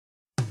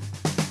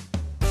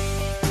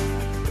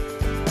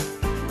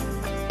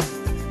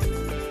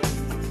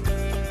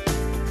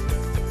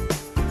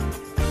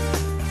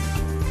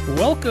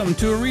Welcome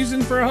to A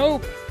Reason for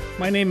Hope.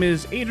 My name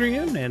is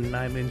Adrian, and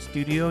I'm in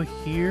studio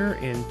here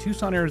in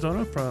Tucson,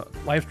 Arizona,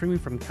 live streaming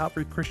from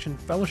Calvary Christian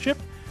Fellowship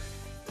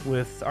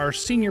with our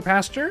senior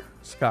pastor,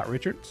 Scott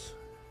Richards.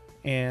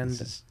 And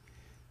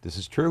this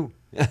is true.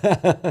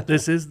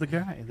 This is the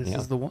guy. This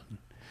is the one.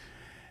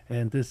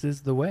 And this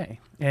is the way.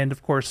 And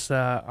of course,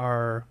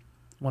 one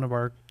of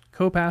our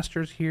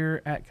co-pastors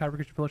here at Calvary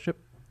Christian Fellowship,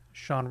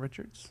 Sean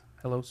Richards.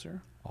 Hello,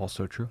 sir.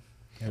 Also true.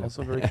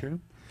 Also very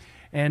true.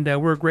 And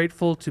we're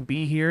grateful to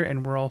be here,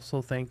 and we're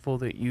also thankful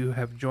that you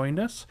have joined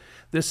us.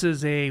 This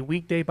is a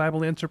weekday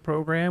Bible Answer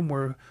program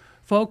where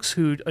folks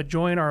who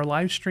join our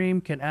live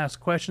stream can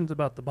ask questions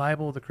about the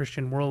Bible, the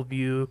Christian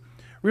worldview,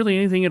 really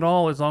anything at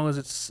all, as long as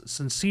it's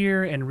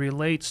sincere and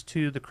relates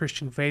to the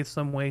Christian faith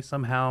some way,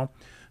 somehow.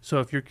 So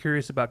if you're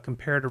curious about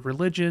comparative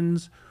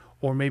religions,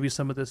 or maybe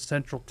some of the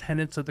central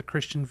tenets of the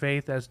Christian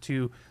faith as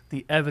to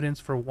the evidence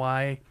for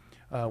why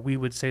we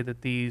would say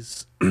that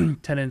these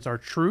tenets are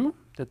true,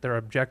 that they're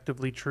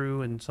objectively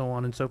true, and so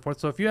on and so forth.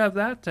 So if you have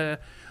that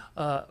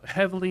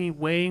heavily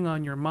weighing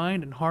on your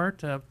mind and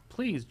heart,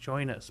 please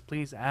join us.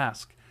 Please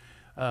ask.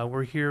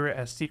 We're here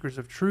as seekers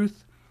of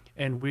truth,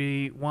 and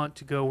we want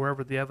to go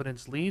wherever the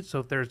evidence leads. So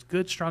if there's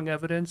good, strong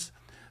evidence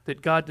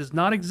that God does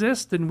not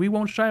exist, then we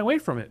won't shy away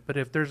from it. But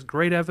if there's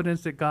great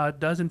evidence that God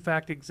does in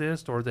fact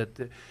exist, or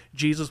that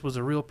Jesus was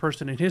a real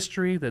person in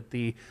history, that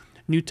the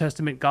New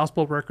Testament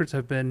gospel records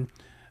have been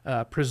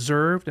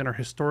preserved and are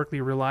historically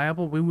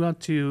reliable, we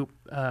want to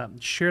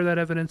share that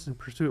evidence and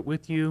pursue it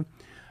with you.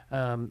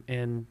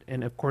 And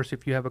of course,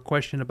 if you have a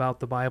question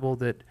about the Bible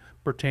that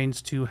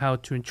pertains to how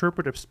to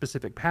interpret a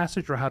specific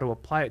passage, or how to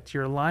apply it to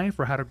your life,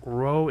 or how to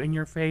grow in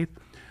your faith,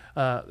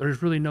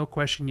 there's really no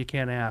question you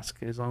can't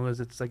ask, as long as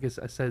it's, like I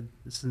said,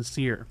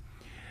 sincere.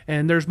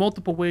 And there's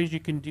multiple ways you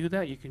can do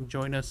that. You can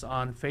join us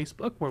on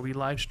Facebook, where we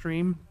live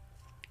stream.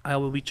 I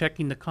will be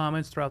checking the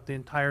comments throughout the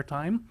entire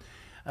time.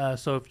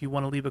 So if you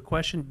want to leave a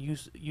question,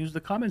 use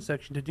the comment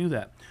section to do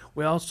that.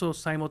 We also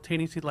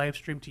simultaneously live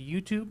stream to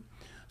YouTube.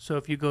 So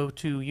if you go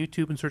to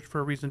YouTube and search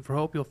for A Reason for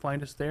Hope, you'll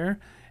find us there,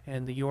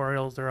 and the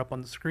URLs are up on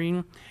the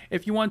screen.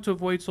 If you want to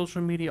avoid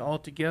social media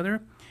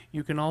altogether,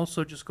 you can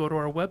also just go to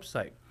our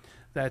website.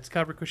 That's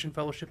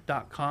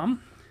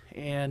calvarychristianfellowship.com.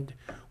 And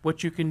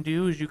what you can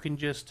do is you can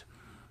just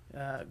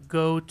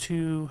go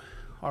to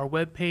our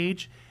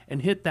webpage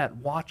and hit that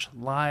Watch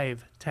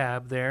Live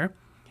tab there.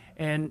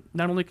 And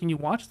not only can you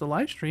watch the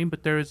live stream,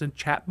 but there is a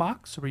chat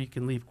box where you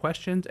can leave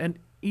questions, and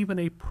even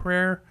a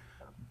prayer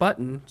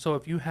button. So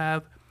if you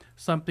have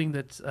something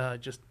that's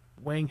just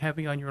weighing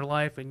heavy on your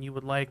life, and you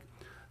would like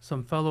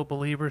some fellow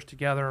believers to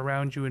gather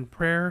around you in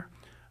prayer,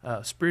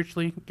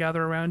 spiritually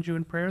gather around you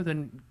in prayer,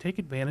 then take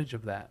advantage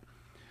of that.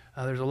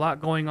 There's a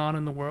lot going on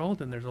in the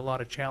world, and there's a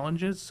lot of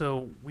challenges,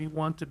 so we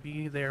want to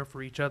be there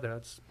for each other.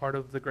 That's part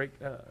of the great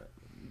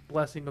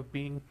blessing of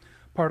being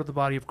part of the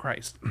body of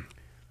Christ.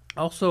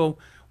 Also,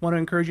 want to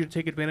encourage you to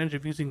take advantage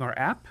of using our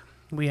app.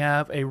 We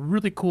have a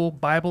really cool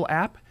Bible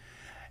app.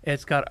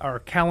 It's got our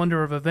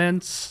calendar of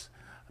events,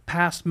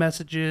 past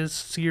messages,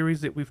 series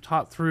that we've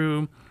taught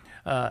through.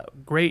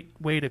 Great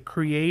way to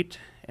create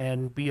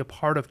and be a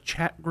part of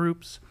chat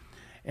groups.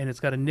 And it's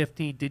got a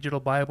nifty digital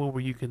Bible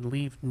where you can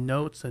leave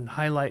notes and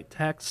highlight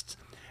texts,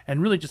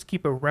 and really just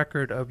keep a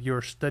record of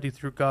your study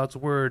through God's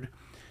Word.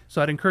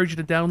 So I'd encourage you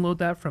to download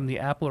that from the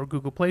Apple or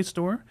Google Play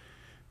Store.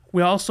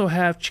 We also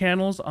have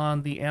channels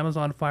on the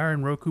Amazon Fire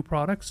and Roku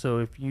products. So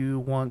if you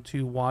want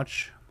to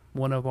watch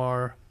one of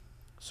our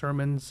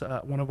services,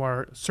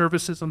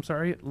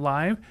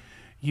 live,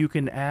 you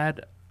can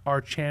add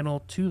our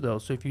channel to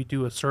those. So if you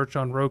do a search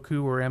on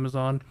Roku or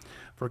Amazon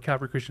for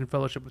Calvary Christian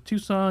Fellowship of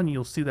Tucson,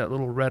 you'll see that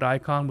little red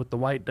icon with the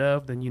white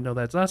dove, then you know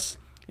that's us,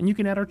 and you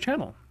can add our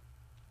channel.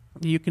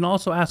 You can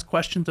also ask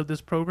questions of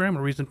this program,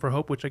 A Reason for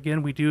Hope, which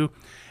again we do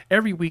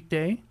every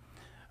weekday,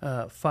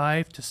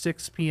 5 to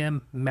 6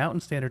 p.m.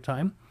 Mountain Standard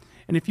Time.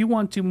 And if you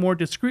want to more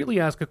discreetly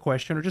ask a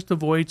question or just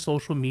avoid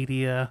social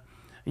media,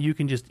 you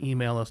can just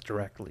email us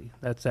directly.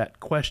 That's at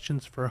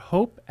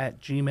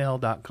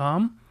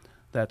questionsforhope@gmail.com.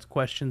 That's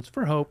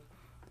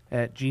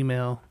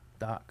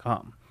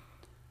questionsforhope@gmail.com.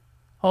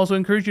 Also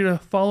encourage you to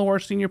follow our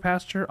senior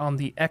pastor on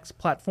the X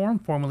platform,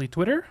 formerly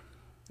Twitter,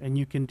 and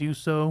you can do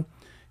so.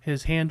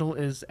 His handle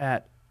is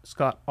at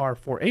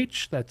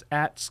ScottR4H. That's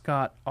at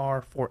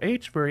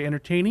ScottR4H. Very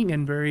entertaining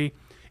and very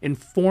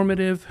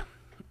informative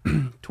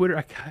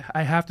Twitter.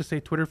 I have to say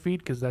Twitter feed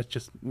because that's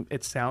just,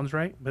 it sounds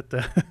right. But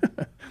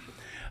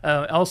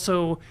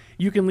also,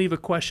 you can leave a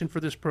question for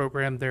this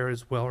program there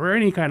as well, or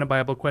any kind of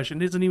Bible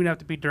question. It doesn't even have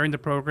to be during the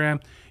program.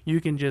 You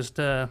can just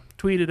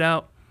tweet it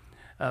out.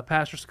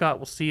 Pastor Scott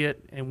will see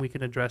it, and we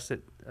can address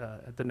it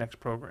at the next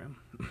program.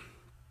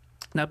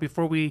 Now,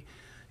 before we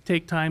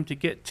take time to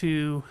get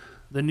to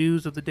the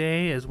news of the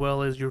day, as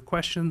well as your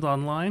questions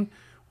online,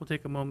 we'll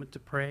take a moment to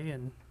pray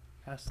and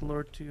ask the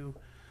Lord to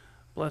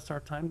bless our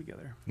time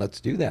together. Let's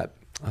do that.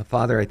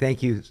 Father, I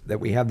thank you that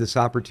we have this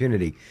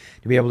opportunity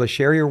to be able to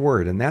share your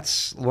word. And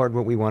that's, Lord,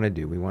 what we want to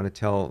do. We want to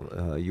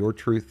tell your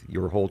truth,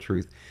 your whole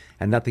truth,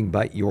 and nothing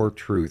but your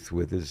truth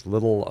with as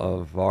little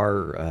of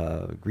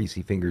our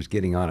greasy fingers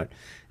getting on it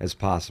as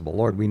possible.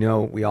 Lord, we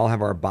know we all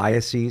have our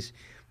biases.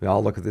 We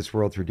all look at this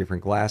world through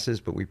different glasses,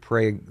 but we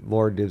pray,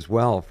 Lord, as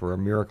well for a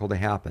miracle to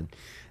happen,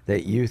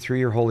 that you, through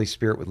your Holy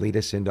Spirit, would lead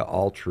us into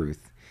all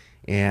truth.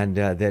 And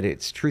that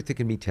it's truth that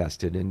can be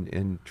tested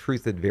and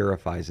truth that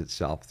verifies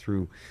itself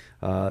through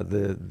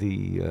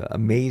the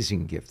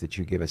amazing gift that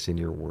you give us in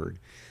your word.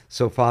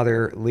 So,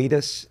 Father, lead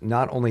us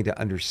not only to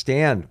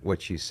understand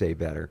what you say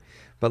better,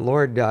 but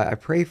Lord, I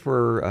pray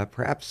for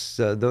perhaps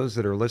those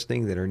that are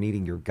listening that are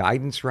needing your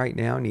guidance right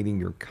now, needing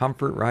your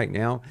comfort right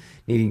now,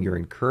 needing your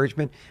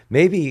encouragement.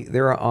 Maybe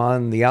they're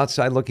on the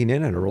outside looking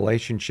in a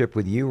relationship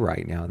with you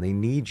right now, and they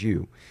need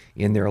you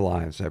in their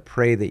lives. I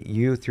pray that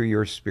you, through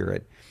your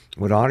Spirit,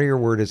 would honor your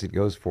word as it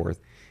goes forth,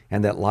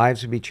 and that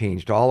lives would be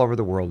changed all over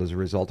the world as a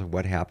result of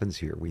what happens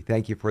here. We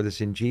thank you for this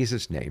in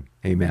Jesus' name.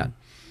 Amen.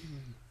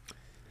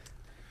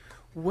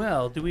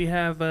 Well, do we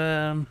have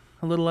a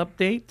little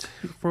update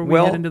before we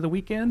head into the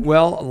weekend?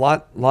 Well,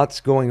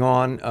 lots going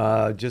on.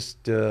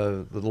 Just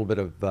a little bit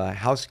of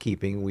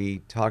housekeeping. We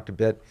talked a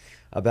bit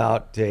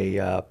about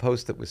a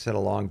post that was sent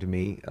along to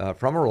me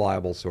from a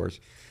reliable source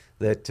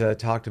that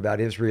talked about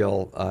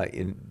Israel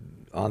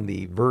on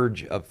the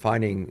verge of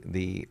finding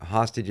the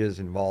hostages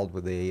involved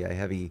with a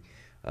heavy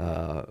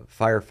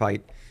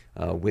firefight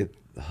with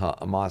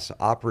Hamas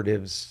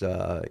operatives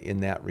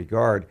in that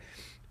regard.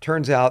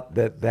 Turns out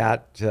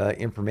that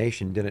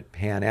information didn't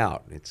pan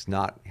out. It's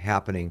not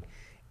happening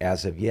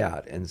as of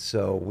yet. And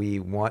so we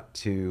want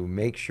to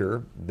make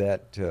sure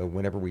that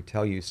whenever we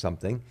tell you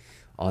something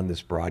on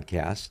this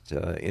broadcast,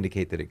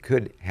 indicate that it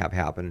could have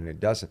happened and it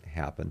doesn't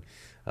happen.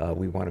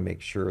 We want to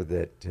make sure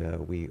that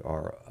we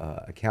are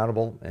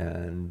accountable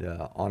and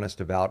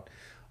honest about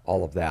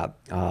all of that.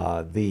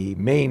 The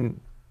main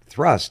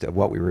thrust of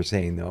what we were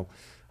saying, though,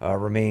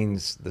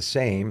 remains the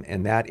same,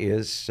 and that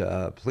is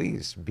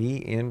please be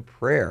in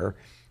prayer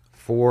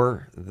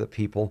for the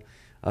people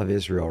of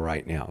Israel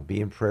right now.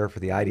 Be in prayer for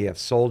the IDF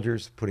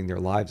soldiers putting their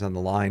lives on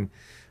the line,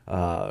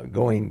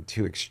 going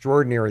to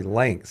extraordinary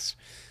lengths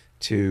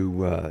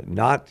to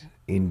not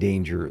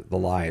endanger the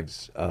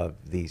lives of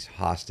these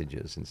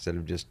hostages. Instead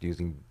of just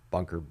using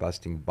bunker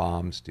busting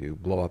bombs to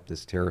blow up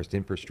this terrorist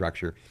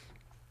infrastructure,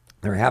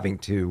 they're having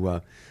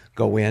to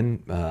go in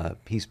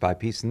piece by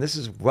piece. And this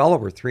is well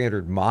over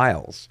 300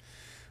 miles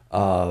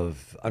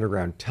of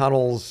underground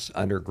tunnels,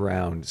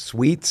 underground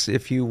suites,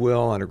 if you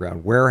will,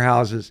 underground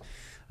warehouses,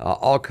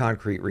 all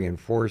concrete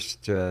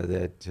reinforced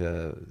that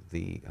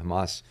the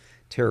Hamas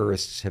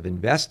terrorists have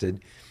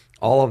invested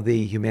all of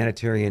the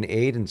humanitarian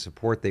aid and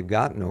support they've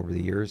gotten over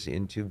the years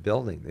into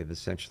building. They've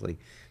essentially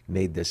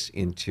made this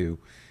into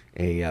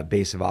a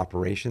base of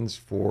operations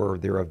for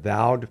their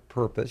avowed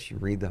purpose, you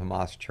read the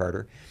Hamas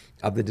charter,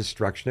 of the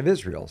destruction of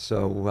Israel.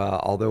 So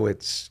although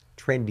it's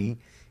trendy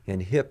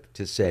and hip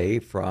to say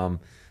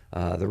from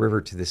the river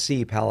to the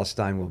sea,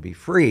 Palestine will be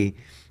free,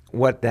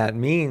 what that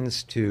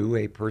means to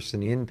a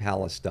person in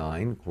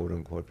Palestine, quote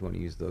unquote, if you want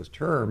to use those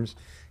terms,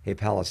 a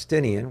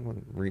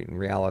Palestinian, when in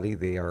reality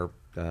they are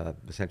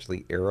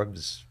essentially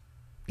Arabs,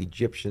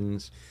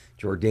 Egyptians,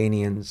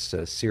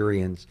 Jordanians,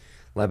 Syrians,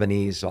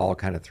 Lebanese, all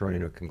kind of thrown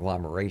into a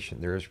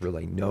conglomeration. There is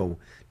really no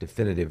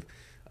definitive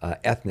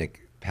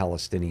ethnic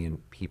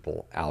Palestinian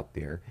people out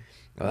there.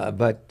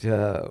 But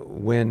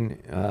when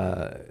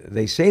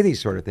they say these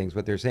sort of things,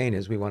 what they're saying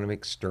is we want to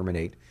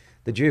exterminate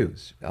the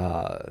Jews.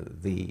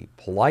 The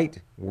polite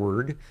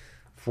word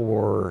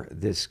for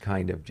this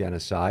kind of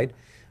genocide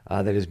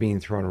that is being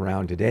thrown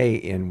around today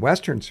in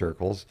Western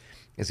circles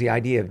is the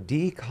idea of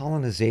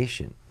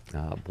decolonization.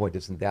 Boy,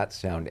 doesn't that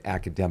sound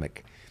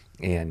academic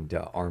and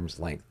arm's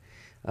length.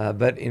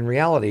 But in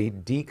reality,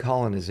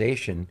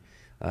 decolonization,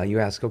 you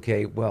ask,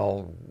 okay,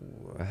 well,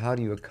 how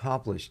do you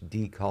accomplish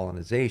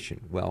decolonization?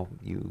 Well,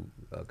 you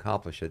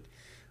accomplish it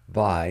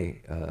by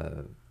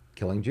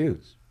killing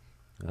Jews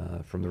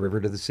from the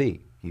river to the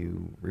sea.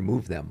 You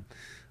remove them.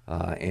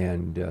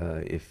 And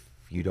if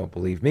you don't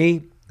believe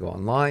me, go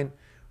online,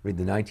 read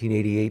the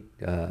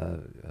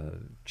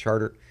 1988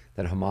 charter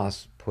that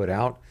Hamas put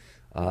out.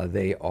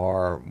 They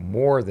are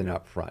more than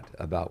upfront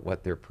about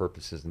what their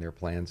purposes and their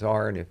plans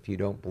are. And if you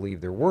don't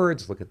believe their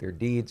words, look at their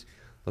deeds.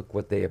 Look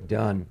what they have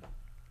done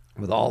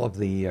with all of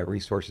the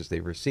resources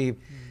they've received.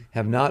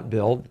 Have not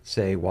built,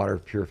 say, water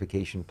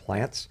purification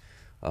plants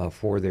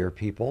for their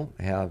people,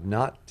 have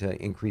not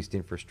increased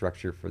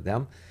infrastructure for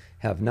them,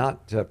 have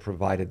not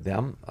provided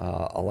them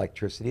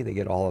electricity. They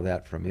get all of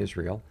that from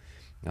Israel.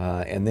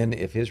 And then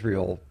if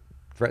Israel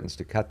threatens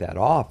to cut that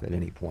off at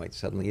any point,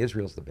 suddenly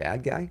Israel's the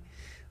bad guy.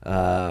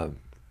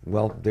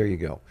 Well, there you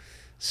go.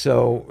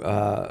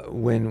 So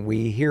when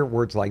we hear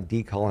words like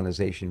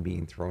decolonization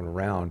being thrown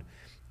around,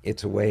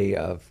 it's a way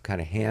of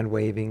kind of hand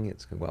waving.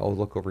 It's, well, oh,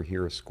 look over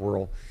here, a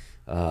squirrel.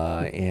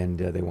 And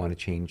they want to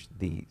change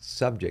the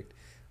subject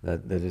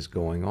that is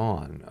going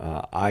on.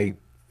 I,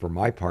 for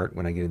my part,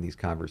 when I get in these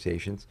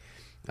conversations,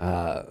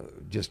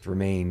 just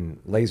remain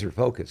laser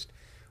focused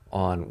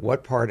on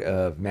what part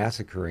of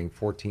massacring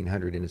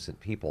 1,400 innocent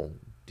people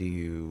do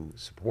you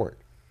support?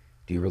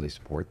 Do you really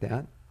support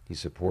that? Do you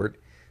support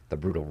the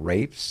brutal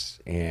rapes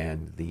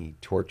and the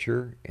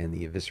torture and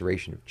the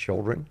evisceration of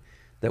children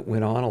that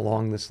went on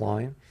along this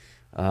line?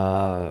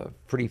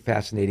 Pretty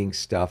fascinating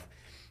stuff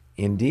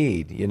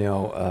indeed.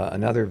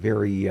 Another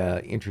very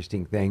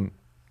interesting thing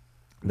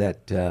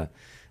that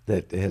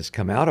has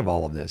come out of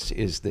all of this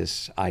is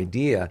this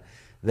idea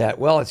that,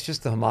 well, it's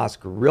just the Hamas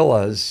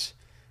guerrillas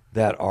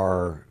that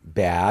are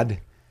bad,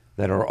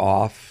 that are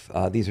off.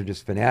 These are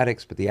just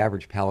fanatics, but the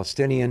average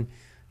Palestinian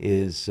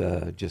is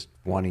just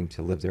wanting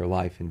to live their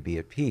life and be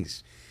at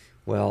peace.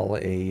 Well,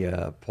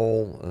 a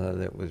poll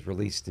that was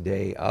released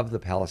today of the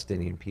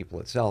Palestinian people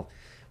itself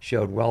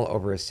showed well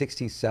over a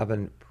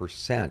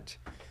 67%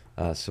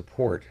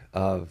 support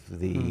of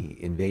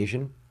the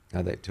invasion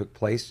that took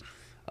place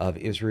of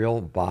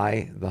Israel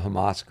by the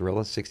Hamas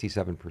guerrillas,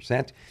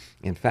 67%.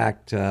 In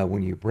fact,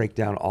 when you break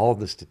down all of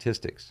the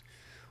statistics,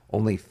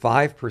 only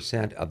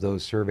 5% of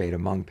those surveyed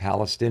among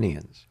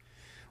Palestinians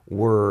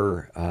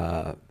were,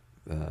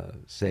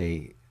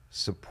 say,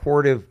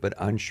 supportive but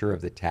unsure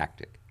of the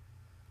tactic.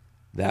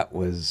 That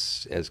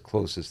was as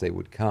close as they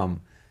would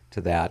come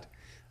to that,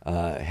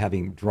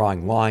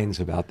 drawing lines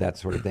about that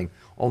sort of thing.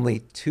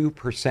 Only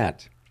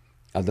 2%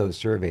 of those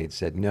surveyed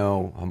said,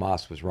 no,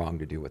 Hamas was wrong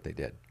to do what they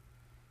did.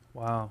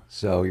 Wow.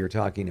 So you're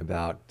talking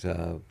about,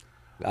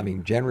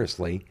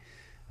 generously,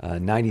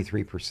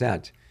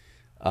 93%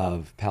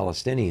 of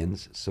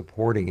Palestinians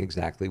supporting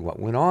exactly what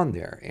went on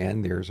there.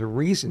 And there's a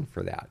reason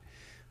for that.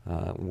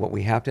 What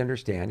we have to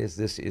understand is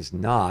this is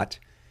not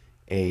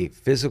a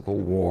physical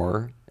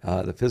war.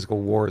 The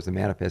physical war is the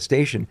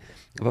manifestation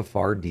of a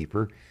far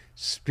deeper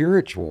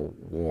spiritual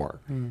war.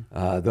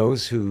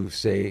 Those who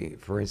say,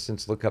 for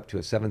instance, look up to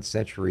a 7th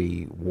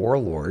century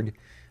warlord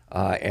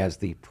as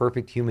the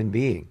perfect human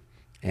being,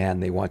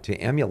 and they want to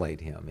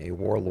emulate him, a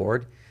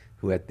warlord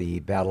who at the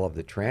Battle of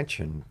the Trench,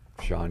 and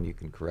Sean, you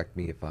can correct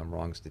me if I'm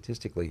wrong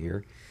statistically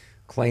here,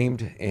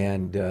 claimed,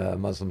 and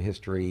Muslim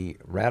history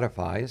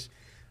ratifies,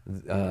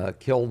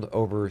 killed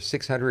over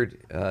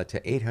 600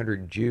 to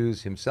 800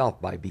 Jews himself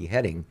by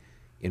beheading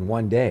in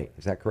one day.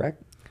 Is that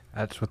correct?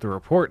 That's what the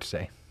reports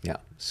say. Yeah.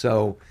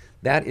 So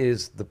that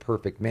is the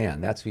perfect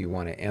man. That's who you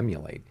want to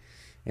emulate.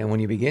 And when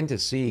you begin to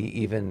see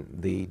even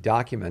the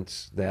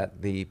documents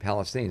that the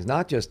Palestinians,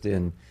 not just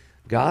in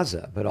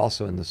Gaza, but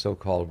also in the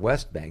so-called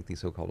West Bank, the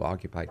so-called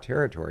occupied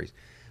territories,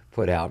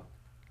 put out,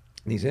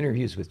 these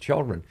interviews with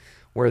children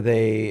where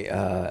they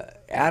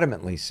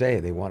adamantly say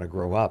they want to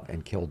grow up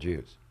and kill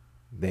Jews.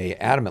 They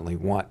adamantly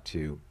want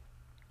to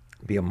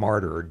be a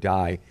martyr or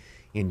die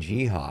in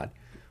jihad.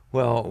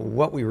 Well,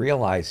 what we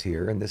realize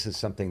here, and this is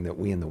something that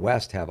we in the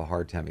West have a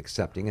hard time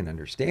accepting and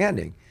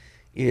understanding,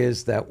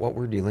 is that what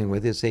we're dealing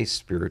with is a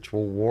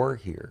spiritual war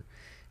here.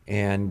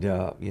 And,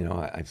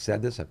 I've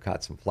said this, I've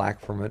caught some flack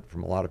from it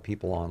from a lot of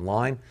people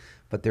online,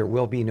 but there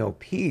will be no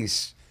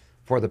peace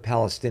for the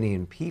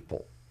Palestinian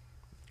people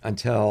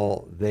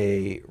until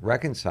they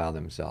reconcile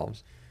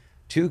themselves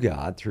to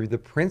God through the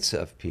Prince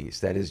of Peace,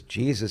 that is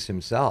Jesus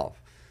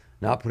himself,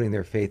 not putting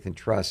their faith and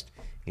trust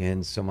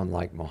in someone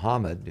like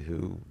Muhammad,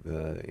 who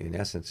in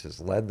essence has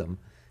led them,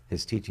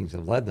 his teachings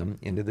have led them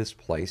into this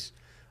place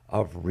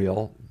of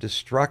real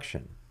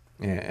destruction.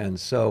 And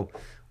so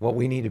what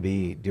we need to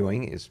be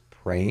doing is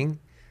praying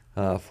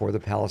for the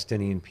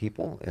Palestinian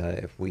people.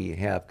 If we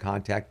have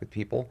contact with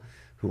people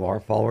who are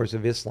followers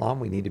of Islam,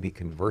 we need to be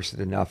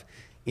conversant enough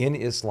in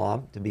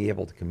Islam to be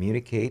able to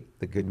communicate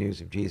the good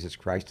news of Jesus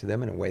Christ to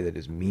them in a way that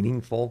is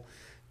meaningful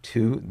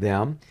to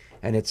them.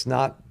 And it's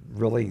not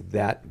really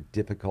that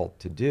difficult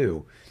to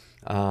do.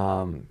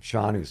 Sean,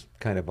 who's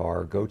kind of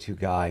our go-to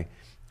guy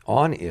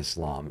on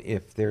Islam,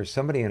 if there's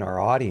somebody in our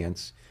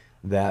audience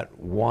that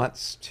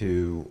wants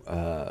to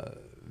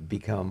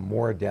become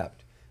more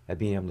adept at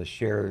being able to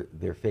share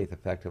their faith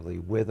effectively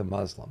with a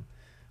Muslim,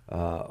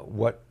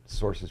 what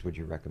sources would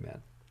you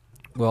recommend?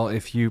 Well,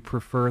 if you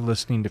prefer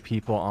listening to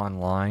people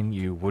online,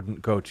 you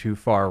wouldn't go too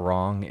far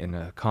wrong in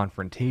a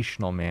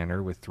confrontational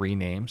manner with 3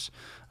 names: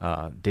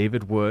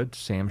 David Wood,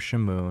 Sam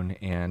Shamoon,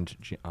 and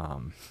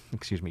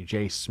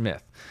Jay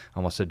Smith. I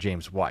almost said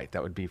James White.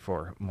 That would be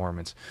for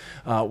Mormons.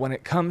 When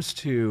it comes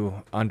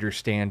to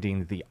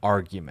understanding the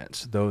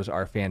arguments, those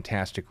are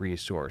fantastic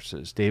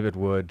resources. David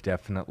Wood,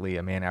 definitely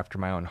a man after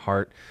my own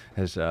heart,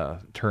 has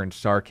turned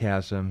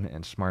sarcasm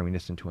and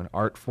smarminess into an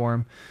art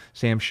form.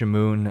 Sam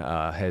Shamoon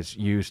has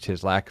used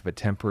his lack of a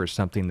temper as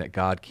something that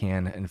God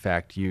can, in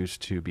fact, use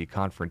to be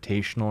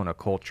confrontational in a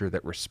culture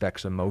that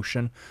respects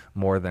emotion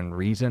more than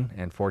reason,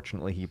 and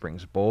Unfortunately, he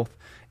brings both,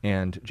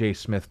 and Jay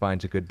Smith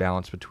finds a good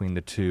balance between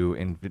the two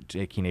in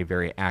taking a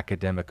very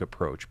academic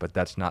approach, but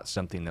that's not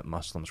something that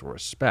Muslims will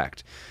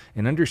respect.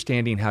 In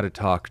understanding how to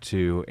talk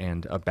to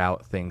and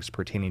about things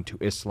pertaining to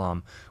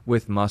Islam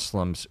with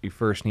Muslims, you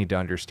first need to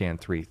understand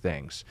three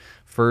things.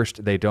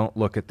 First, they don't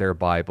look at their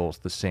Bibles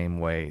the same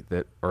way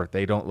or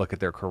they don't look at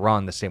their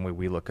Quran the same way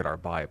we look at our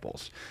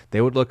Bibles. They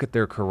would look at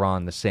their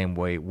Quran the same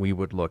way we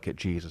would look at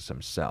Jesus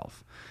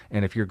himself.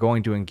 And if you're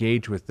going to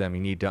engage with them,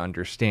 you need to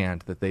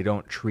understand that they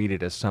don't treat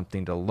it as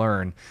something to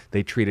learn.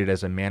 They treat it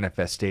as a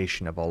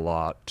manifestation of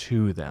Allah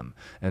to them.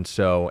 And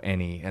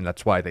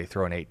that's why they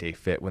throw an 8-day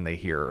fit when they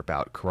hear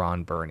about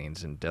Quran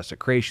burnings and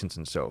desecrations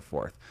and so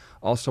forth.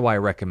 Also, I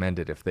recommend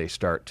it if they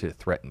start to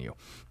threaten you,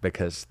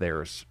 because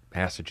there's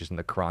passages in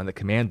the Quran that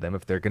command them,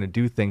 if they're going to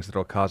do things that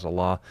will cause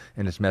Allah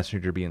and his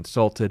messenger to be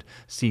insulted,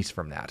 cease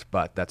from that.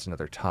 But that's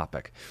another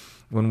topic.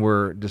 When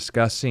we're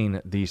discussing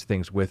these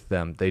things with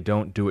them, they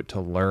don't do it to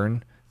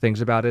learn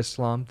things about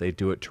Islam. They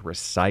do it to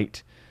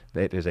recite.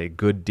 It is a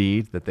good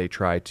deed that they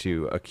try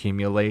to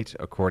accumulate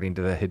according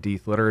to the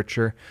Hadith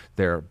literature.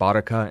 Their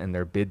barakah and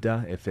their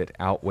biddah, if it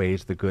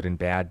outweighs the good and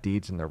bad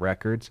deeds in the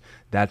records,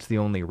 that's the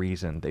only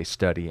reason they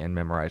study and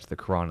memorize the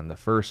Quran in the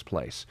first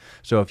place.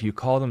 So if you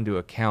call them to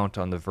account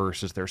on the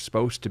verses they're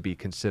supposed to be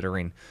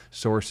considering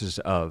sources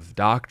of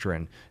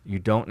doctrine, you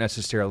don't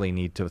necessarily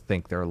need to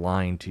think they're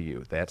lying to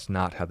you. That's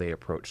not how they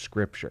approach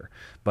Scripture.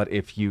 But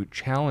if you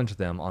challenge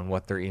them on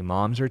what their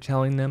imams are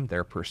telling them,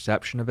 their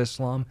perception of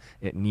Islam,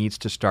 it needs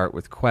to start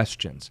with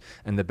questions,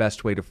 and the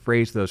best way to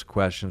phrase those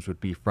questions would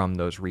be from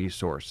those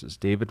resources: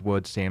 David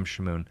Wood, Sam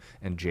Shamoun,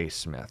 and Jay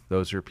Smith.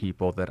 Those are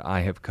people that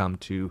I have come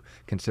to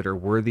consider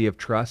worthy of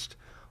trust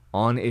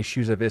on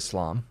issues of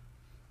Islam.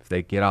 If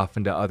they get off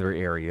into other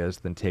areas,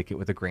 then take it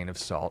with a grain of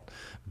salt.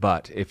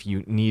 But if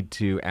you need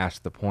to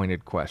ask the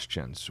pointed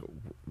questions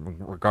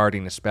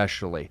regarding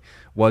especially,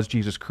 was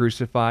Jesus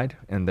crucified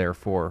and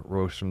therefore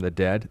rose from the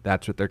dead?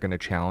 That's what they're going to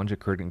challenge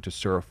according to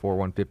Surah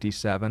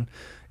 4:157.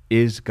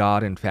 Is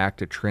God, in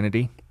fact, a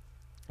Trinity?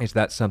 Is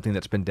that something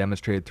that's been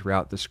demonstrated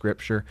throughout the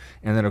Scripture?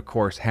 And then, of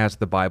course, has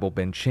the Bible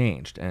been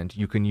changed? And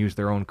you can use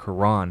their own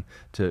Quran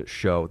to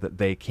show that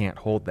they can't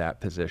hold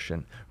that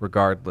position,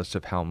 regardless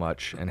of how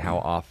much and how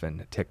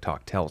often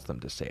TikTok tells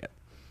them to say it.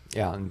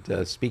 Yeah,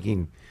 and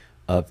speaking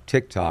of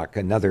TikTok,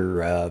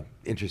 another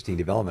interesting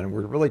development, and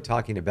we're really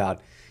talking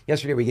about,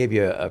 yesterday we gave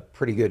you a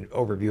pretty good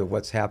overview of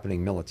what's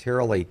happening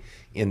militarily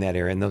in that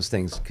area, and those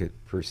things could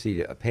proceed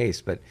apace,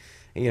 but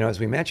as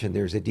we mentioned,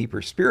 there's a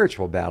deeper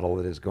spiritual battle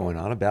that is going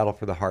on, a battle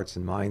for the hearts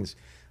and minds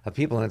of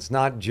people. And it's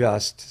not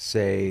just,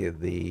 say,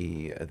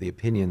 the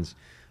opinions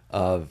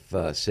of,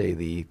 say,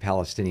 the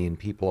Palestinian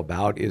people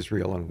about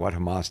Israel and what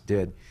Hamas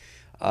did.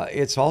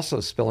 It's also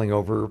spilling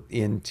over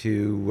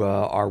into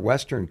our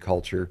Western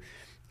culture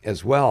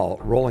as well.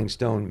 Rolling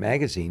Stone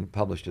magazine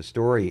published a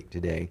story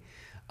today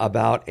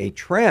about a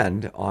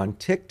trend on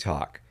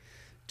TikTok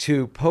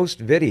to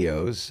post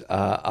videos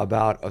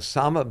about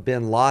Osama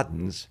bin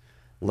Laden's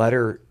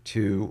letter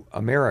to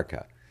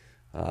America.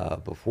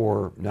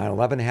 Before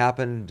 9/11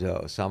 happened,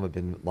 Osama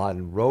bin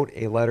Laden wrote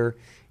a letter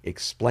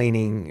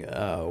explaining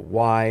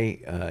why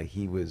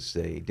he was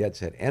a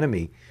dead-set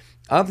enemy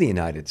of the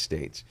United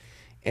States.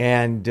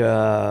 And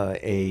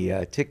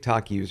a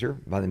TikTok user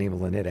by the name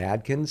of Lynette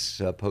Adkins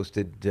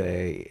posted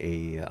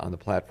on the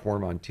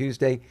platform on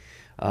Tuesday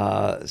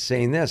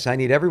saying this: "I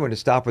need everyone to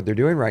stop what they're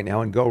doing right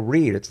now and go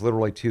read. It's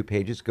literally 2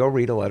 pages. Go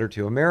read a letter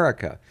to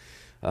America.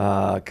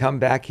 Come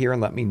back here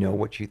and let me know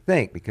what you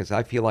think, because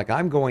I feel like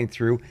I'm going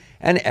through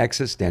an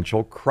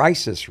existential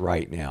crisis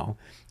right now.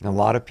 And a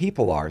lot of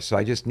people are. So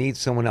I just need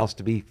someone else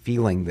to be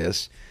feeling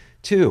this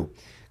too."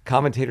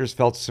 Commentators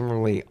felt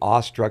similarly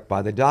awestruck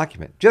by the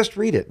document. "Just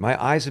read it.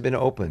 My eyes have been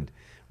opened.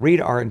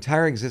 Read our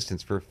entire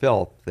existence for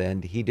filth,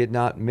 and he did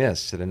not miss,"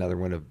 said another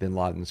one of bin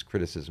Laden's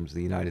criticisms of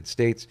the United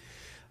States.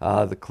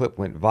 The clip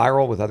went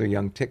viral, with other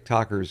young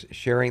TikTokers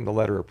sharing the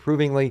letter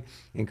approvingly,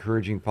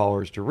 encouraging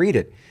followers to read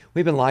it.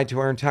 "We've been lied to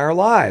our entire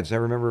lives. I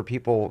remember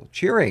people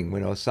cheering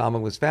when Osama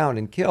was found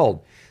and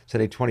killed,"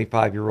 said a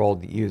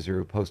 25-year-old user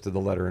who posted the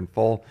letter in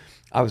full.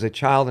 "I was a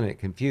child and it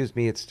confused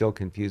me. It still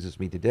confuses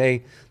me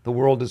today. The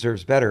world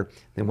deserves better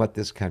than what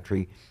this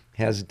country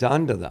has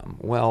done to them."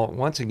 Well,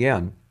 once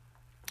again,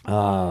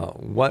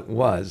 what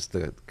was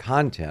the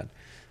content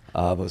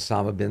of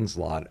Osama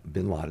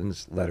bin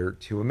Laden's letter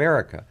to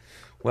America?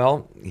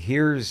 Well,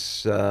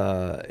 here's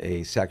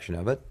a section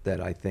of it that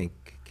I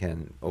think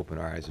can open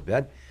our eyes a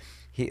bit.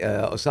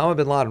 Osama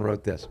bin Laden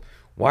wrote this: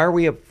 "Why are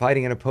we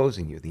fighting and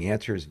opposing you? The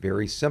answer is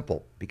very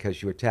simple.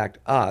 Because you attacked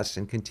us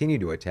and continue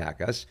to attack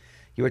us.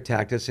 You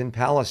attacked us in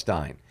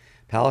Palestine.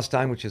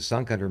 Palestine, which has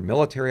sunk under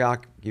military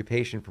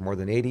occupation for more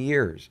than 80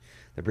 years.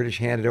 The British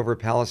handed over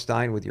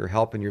Palestine with your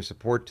help and your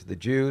support to the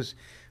Jews,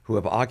 who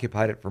have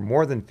occupied it for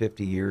more than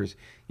 50 years,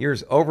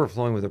 years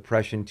overflowing with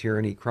oppression,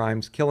 tyranny,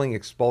 crimes, killing,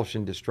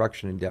 expulsion,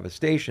 destruction, and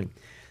devastation.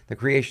 The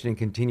creation and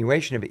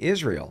continuation of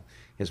Israel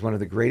is one of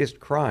the greatest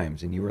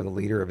crimes, and you are the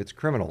leader of its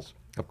criminals.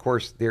 Of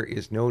course, there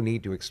is no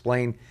need to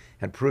explain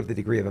and prove the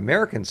degree of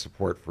American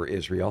support for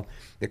Israel.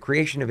 The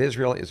creation of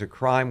Israel is a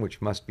crime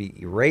which must be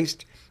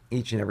erased.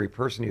 Each and every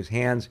person whose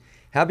hands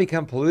have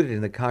become polluted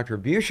in the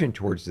contribution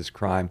towards this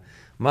crime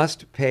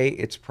must pay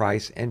its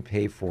price and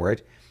pay for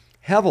it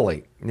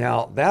heavily.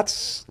 Now,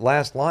 that's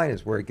last line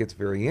is where it gets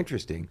very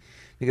interesting,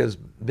 because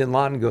bin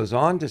Laden goes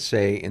on to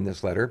say in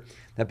this letter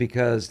that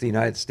because the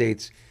United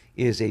States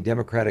is a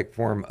democratic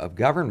form of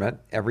government,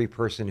 every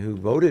person who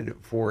voted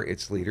for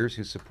its leaders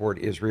who support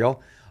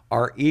Israel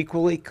are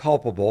equally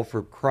culpable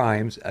for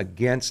crimes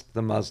against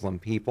the Muslim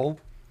people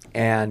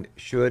and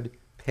should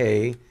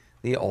pay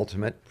the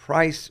ultimate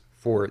price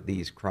for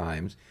these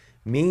crimes,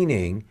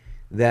 meaning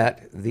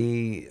that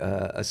the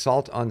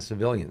assault on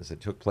civilians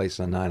that took place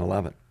on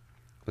 9/11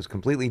 was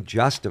completely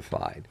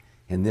justified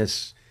in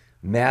this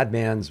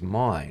madman's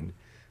mind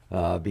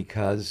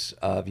because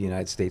of the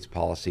United States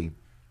policy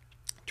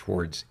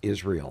towards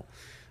Israel.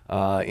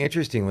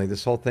 Interestingly,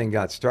 this whole thing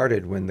got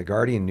started when the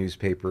Guardian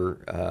newspaper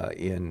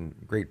in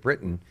Great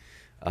Britain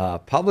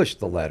published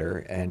the letter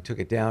and took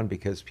it down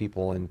because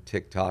people in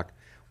TikTok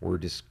were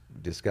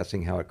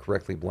discussing how it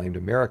correctly blamed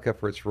America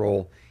for its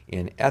role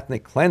in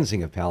ethnic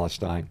cleansing of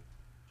Palestine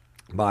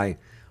by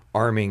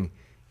arming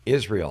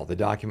Israel. The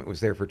document was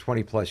there for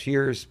 20 plus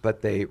years,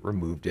 but they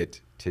removed it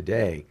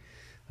today.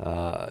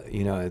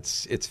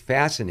 It's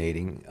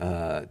fascinating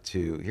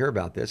to hear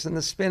about this, and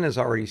the spin is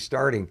already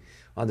starting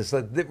on this.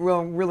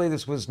 Well, really,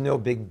 this was no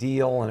big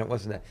deal, and it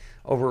wasn't that.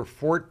 Over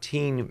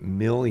 14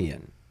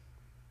 million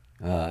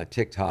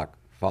TikTok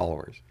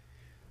followers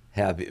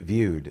have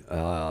viewed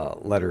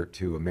Letter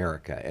to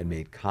America and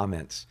made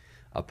comments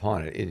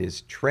upon it. It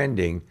is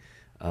trending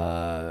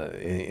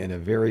in a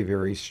very,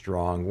 very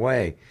strong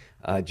way.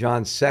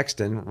 John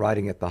Sexton,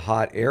 writing at the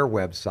Hot Air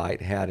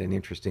website, had an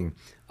interesting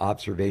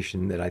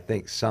observation that I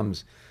think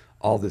sums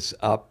all this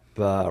up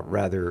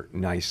rather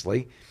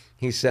nicely.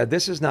 He said,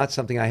 "This is not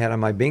something I had on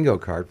my bingo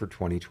card for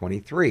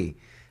 2023.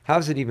 How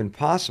is it even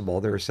possible?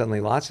 There are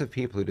suddenly lots of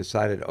people who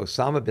decided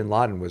Osama bin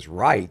Laden was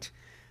right,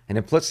 and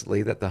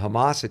implicitly that the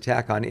Hamas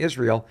attack on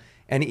Israel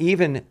and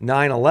even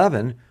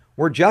 9/11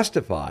 were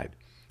justified.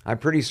 I'm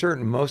pretty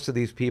certain most of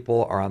these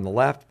people are on the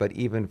left, but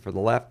even for the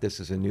left, this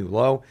is a new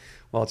low."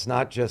 Well, it's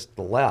not just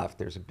the left.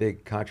 There's a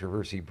big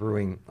controversy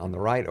brewing on the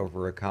right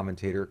over a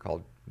commentator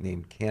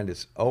named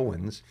Candace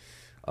Owens,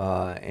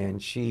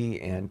 and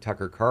she and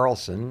Tucker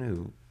Carlson,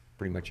 who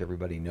pretty much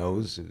everybody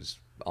knows who's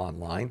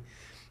online,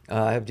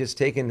 have just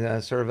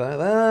taken sort of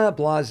a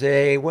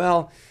blasé,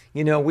 well,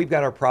 we've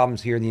got our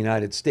problems here in the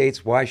United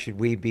States. Why should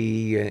we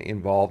be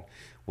involved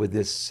with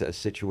this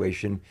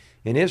situation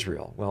in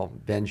Israel? Well,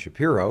 Ben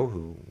Shapiro,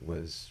 who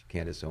was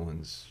Candace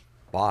Owens'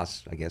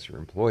 boss, I guess, her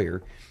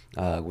employer,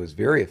 was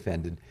very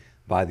offended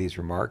by these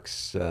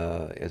remarks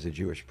as a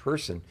Jewish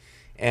person.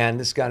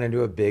 And this got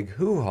into a big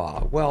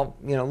hoo-ha. Well,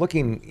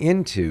 looking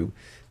into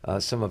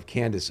some of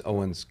Candace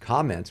Owens'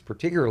 comments,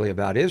 particularly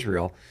about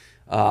Israel,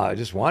 I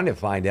just wanted to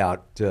find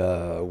out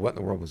what in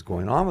the world was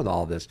going on with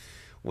all this.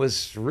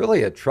 Was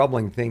really a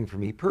troubling thing for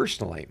me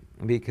personally,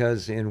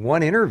 because in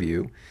one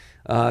interview,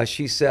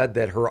 she said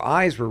that her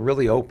eyes were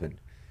really opened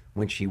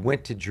when she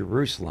went to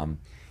Jerusalem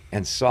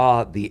and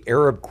saw the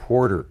Arab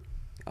quarter.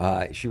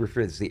 She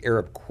referred to as the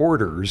Arab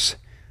quarters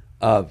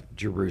of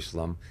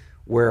Jerusalem,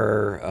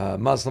 where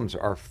Muslims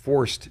are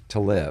forced to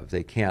live.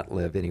 They can't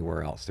live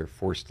anywhere else. They're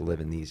forced to live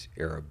in these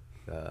Arab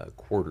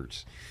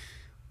quarters.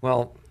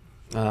 Well,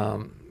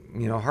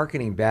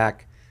 hearkening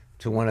back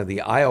to one of the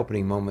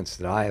eye-opening moments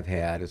that I have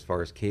had as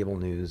far as cable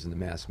news and the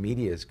mass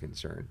media is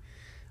concerned,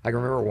 I can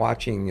remember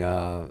watching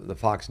the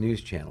Fox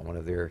News channel, one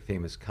of their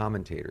famous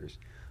commentators,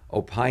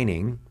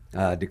 opining,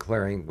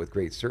 declaring with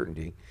great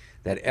certainty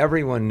that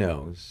everyone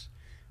knows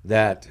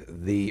that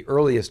the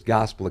earliest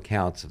gospel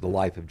accounts of the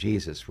life of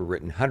Jesus were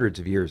written hundreds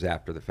of years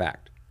after the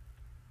fact.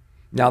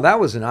 Now,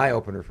 that was an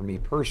eye-opener for me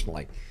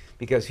personally,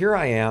 because here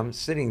I am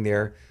sitting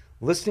there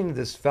listening to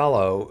this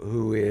fellow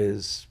who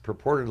is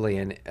purportedly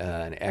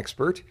an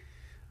expert,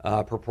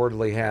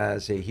 purportedly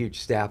has a huge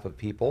staff of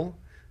people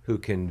who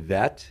can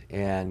vet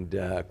and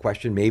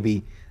question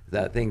maybe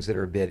the things that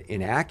are a bit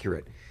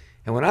inaccurate.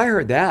 And when I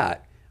heard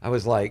that, I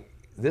was like,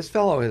 this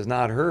fellow has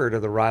not heard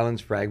of the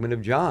Rylands fragment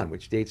of John,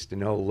 which dates to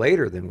no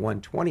later than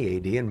 120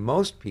 AD, and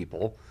most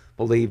people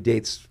believe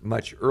dates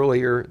much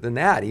earlier than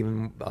that,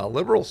 even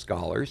liberal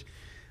scholars,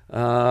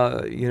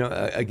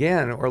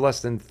 again, or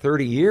less than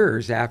 30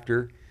 years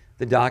after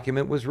the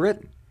document was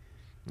written.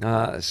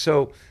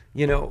 So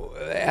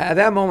at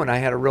that moment, I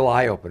had a real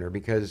eye-opener,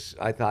 because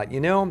I thought,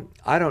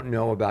 I don't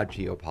know about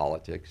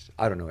geopolitics.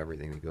 I don't know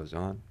everything that goes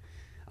on.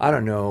 I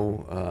don't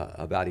know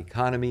about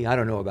economy. I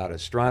don't know about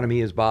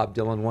astronomy, as Bob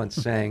Dylan once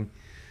sang.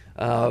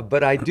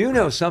 But I do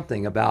know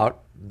something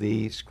about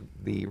the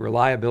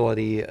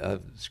reliability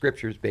of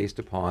scriptures based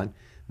upon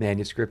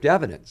manuscript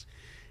evidence.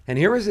 And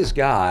here was this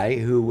guy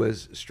who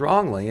was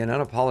strongly and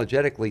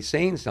unapologetically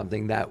saying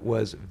something that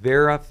was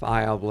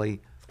verifiably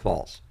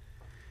false.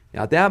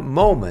 Now, at that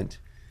moment,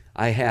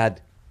 I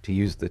had, to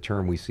use the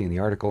term we see in the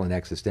article, an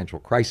existential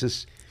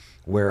crisis,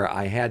 where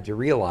I had to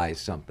realize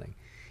something.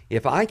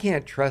 If I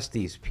can't trust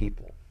these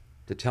people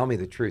to tell me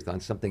the truth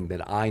on something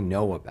that I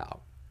know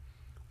about,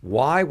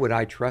 why would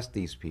I trust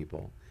these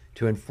people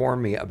to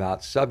inform me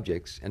about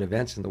subjects and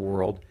events in the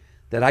world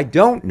that I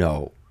don't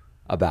know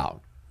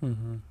about?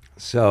 Mm-hmm.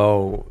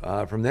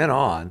 So from then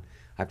on,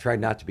 I've tried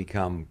not to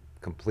become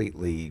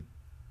completely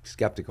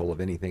skeptical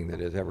of anything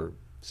that is ever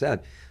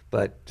said.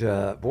 But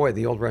boy,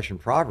 the old Russian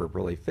proverb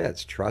really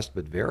fits: trust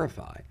but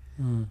verify.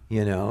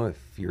 You know, if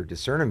your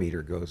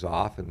discernometer goes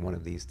off in one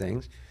of these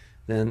things,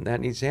 then that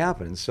needs to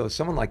happen. And so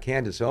someone like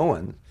Candace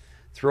Owens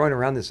throwing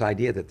around this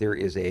idea that there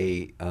is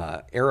a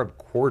Arab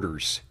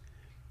quarters,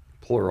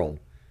 plural,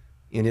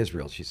 in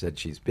Israel. She said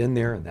she's been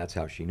there and that's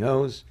how she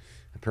knows.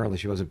 Apparently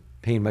she wasn't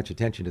paying much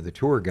attention to the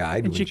tour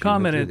guide. And she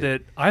commented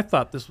that I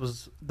thought this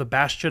was the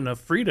bastion of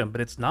freedom,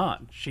 but it's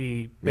not.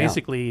 She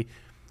basically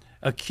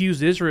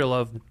accused Israel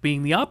of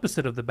being the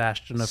opposite of the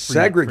bastion of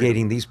freedom.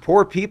 Segregating these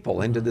poor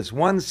people into this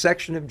one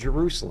section of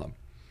Jerusalem.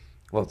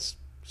 Well, it's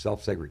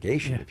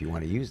self-segregation, if you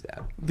want to use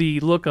that. The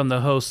look on the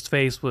host's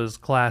face was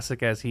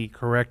classic as he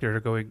corrected her,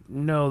 going,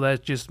 no,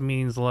 that just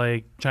means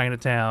like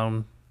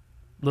Chinatown,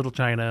 Little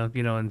China,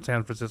 you know, in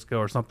San Francisco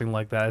or something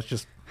like that. It's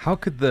just... How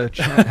could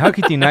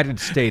the United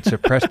States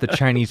oppress the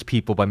Chinese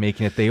people by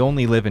making it they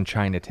only live in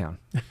Chinatown?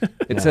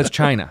 It says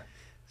China.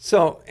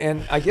 So,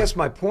 and I guess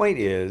my point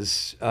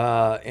is,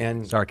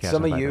 and Sarcasm,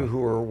 some of by the you way.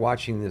 who are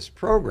watching this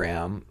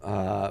program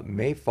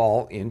may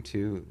fall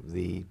into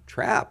the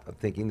trap of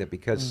thinking that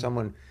because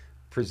someone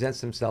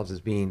presents themselves as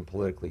being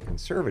politically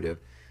conservative,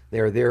 they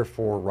are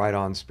therefore right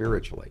on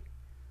spiritually.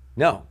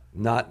 No,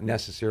 not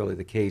necessarily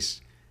the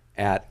case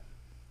at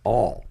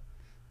all.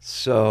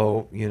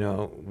 So, you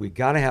know, we've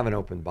got to have an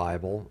open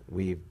Bible.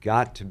 We've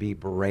got to be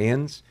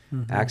Bereans.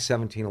 Acts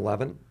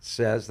 17:11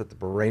 says that the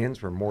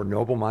Bereans were more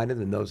noble-minded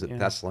than those at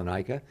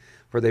Thessalonica,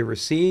 for they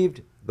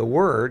received the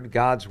word,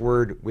 God's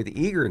word, with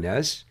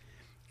eagerness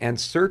and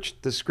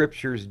searched the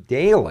scriptures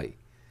daily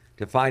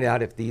to find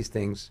out if these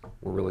things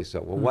were really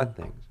so. Well, what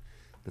things?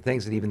 The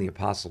things that even the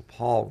Apostle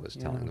Paul was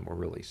telling them were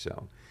really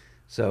so.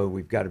 So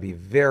we've got to be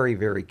very,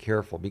 very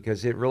careful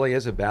because it really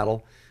is a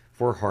battle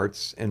for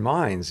hearts and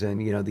minds.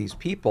 And, you know, these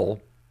people,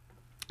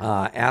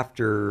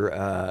 after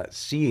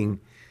reading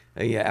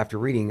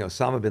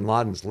Osama bin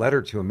Laden's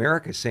letter to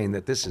America saying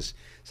that this is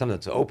something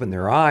that's opened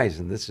their eyes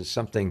and this is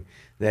something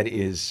that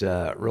is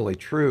really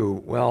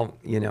true, well,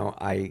 you know,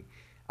 I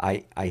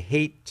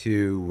hate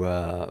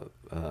to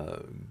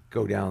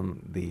go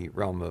down the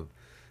realm of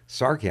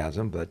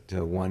sarcasm, but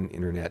one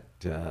internet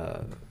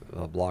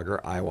blogger,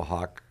 Iowa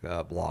Hawk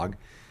blog,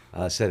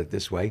 said it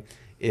this way: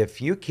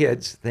 if you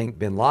kids think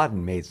bin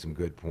Laden made some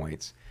good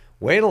points,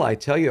 wait till I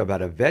tell you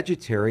about a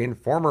vegetarian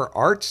former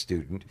art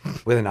student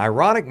with an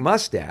ironic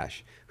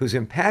mustache whose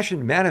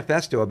impassioned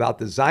manifesto about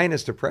the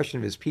Zionist oppression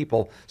of his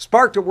people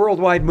sparked a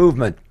worldwide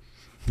movement.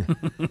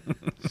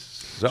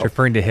 It's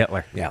referring to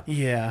Hitler.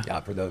 Yeah,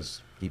 for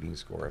those keeping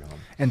score at home.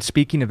 And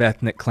speaking of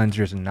ethnic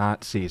cleansers and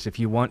Nazis, if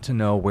you want to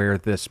know where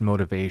this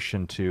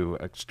motivation to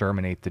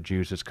exterminate the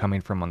Jews is coming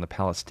from on the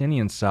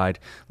Palestinian side,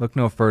 look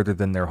no further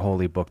than their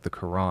holy book, the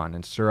Quran.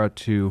 In Surah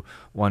 2,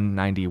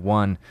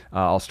 191,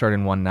 I'll start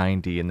in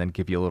 190 and then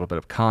give you a little bit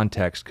of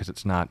context because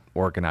it's not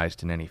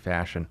organized in any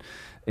fashion.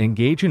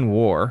 Engage in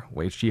war,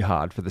 wage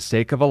jihad, for the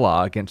sake of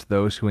Allah against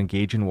those who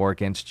engage in war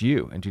against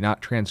you, and do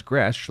not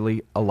transgress.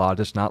 Surely Allah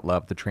does not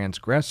love the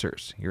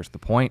transgressors. Here's the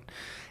point.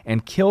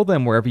 And kill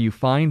them wherever you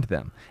find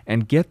them,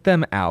 and get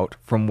them out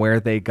from where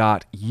they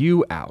got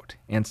you out.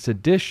 And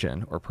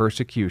sedition, or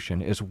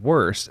persecution, is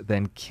worse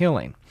than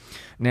killing.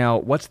 Now,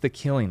 what's the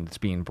killing that's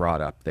being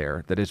brought up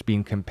there that is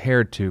being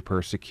compared to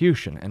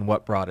persecution, and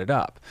what brought it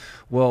up?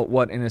 Well,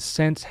 what in a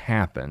sense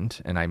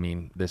happened, and I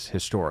mean this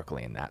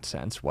historically in that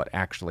sense, what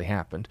actually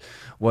happened,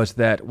 was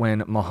that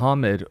when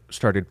Muhammad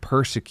started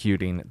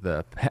persecuting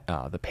the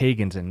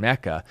pagans in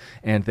Mecca,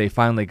 and they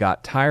finally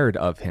got tired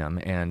of him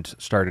and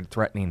started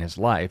threatening his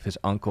life, his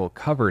uncle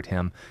covered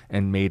him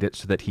and made it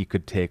so that he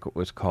could take what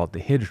was called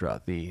the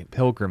Hijra, the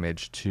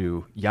pilgrimage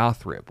to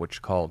Yathrib, which is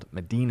called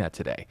Medina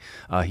today.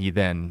 He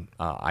then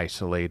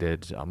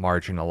isolated,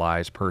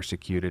 marginalized,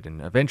 persecuted,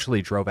 and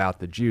eventually drove out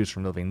the Jews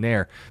from living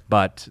there,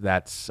 but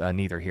that's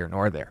neither here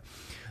nor there.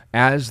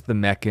 As the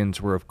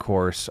Meccans were, of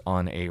course,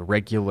 on a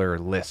regular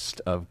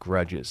list of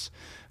grudges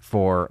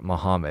for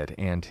Muhammad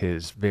and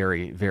his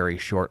very, very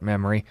short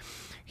memory,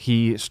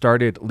 he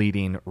started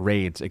leading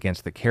raids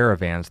against the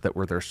caravans that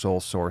were their sole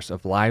source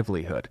of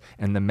livelihood,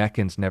 and the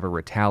Meccans never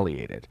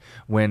retaliated.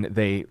 When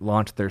they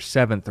launched their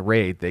 7th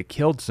raid, they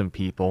killed some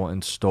people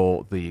and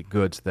stole the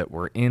goods that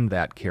were in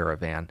that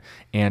caravan,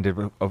 and it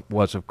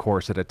was, of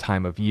course, at a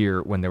time of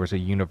year when there was a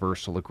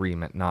universal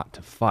agreement not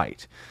to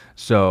fight.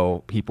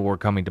 So people were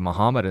coming to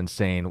Muhammad and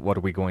saying, what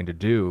are we going to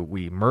do?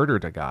 We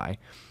murdered a guy,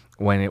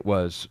 when it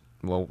was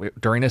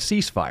during a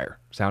ceasefire.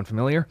 Sound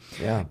familiar?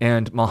 Yeah.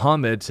 And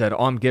Muhammad said,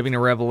 I'm giving a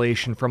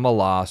revelation from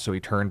Allah. So he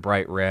turned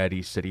bright red.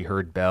 He said he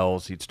heard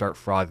bells. He'd start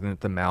frothing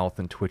at the mouth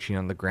and twitching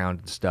on the ground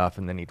and stuff.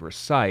 And then he'd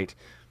recite,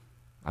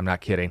 I'm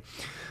not kidding,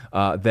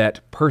 that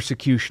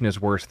persecution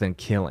is worse than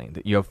killing,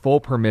 that you have full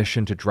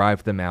permission to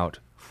drive them out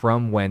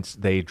from whence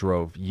they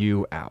drove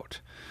you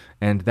out.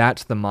 And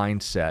that's the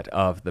mindset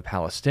of the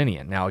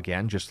Palestinian. Now,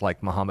 again, just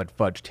like Muhammad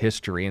fudged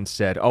history and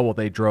said, oh, well,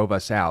 they drove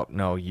us out.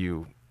 No,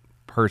 you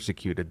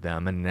persecuted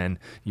them, and then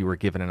you were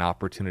given an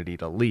opportunity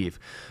to leave.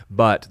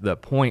 But the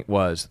point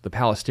was, the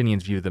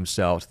Palestinians view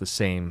themselves the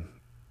same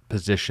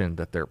position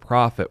that their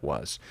prophet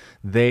was.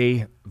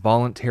 They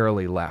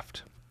voluntarily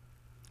left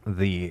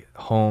the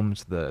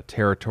homes, the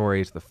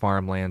territories, the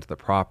farmlands, the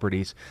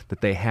properties that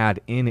they had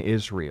in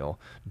Israel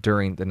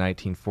during the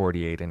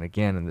 1948 and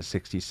again in the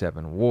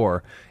 67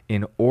 war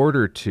in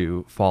order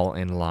to fall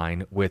in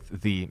line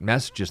with the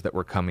messages that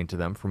were coming to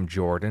them from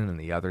Jordan and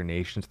the other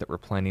nations that were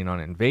planning on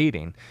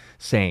invading,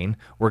 saying,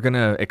 we're going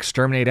to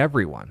exterminate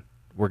everyone.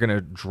 We're going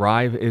to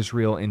drive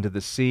Israel into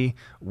the sea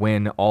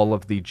when all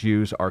of the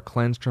Jews are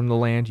cleansed from the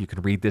land. You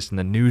can read this in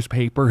the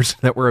newspapers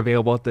that were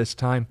available at this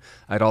time.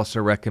 I'd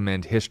also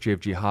recommend History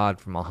of Jihad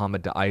from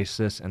Muhammad to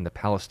ISIS and the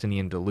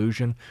Palestinian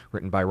Delusion,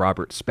 written by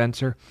Robert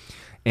Spencer.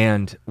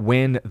 And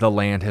when the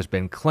land has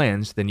been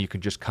cleansed, then you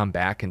can just come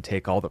back and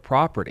take all the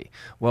property.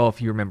 Well,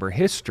 if you remember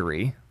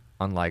history,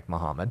 unlike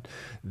Muhammad,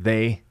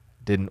 they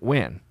didn't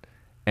win.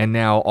 And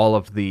now all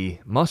of the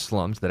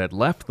Muslims that had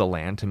left the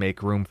land to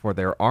make room for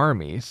their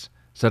armies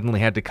suddenly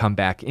had to come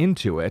back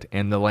into it,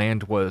 and the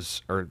land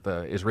was, or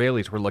the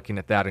Israelis were looking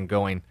at that and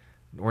going,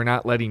 we're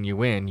not letting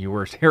you in, you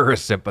were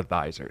terrorist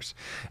sympathizers.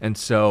 And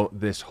so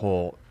this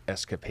whole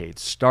escapade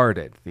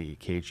started. The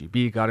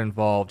KGB got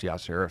involved,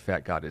 Yasser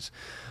Arafat got his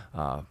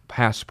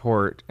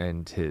passport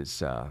and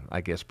his,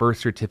 birth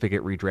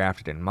certificate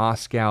redrafted in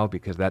Moscow,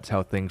 because that's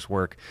how things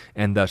work,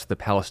 and thus the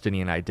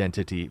Palestinian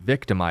identity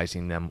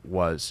victimizing them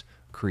was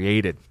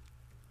created.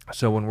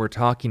 So when we're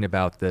talking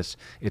about this,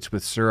 it's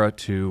with Surah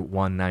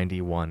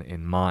 2:191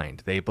 in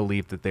mind. They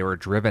believed that they were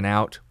driven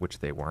out, which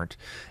they weren't,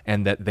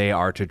 and that they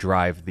are to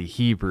drive the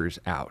Hebrews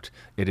out.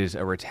 It is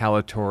a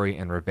retaliatory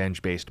and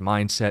revenge-based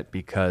mindset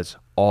because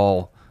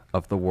all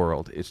of the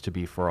world is to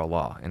be for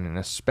Allah, and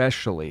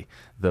especially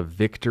the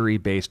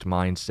victory-based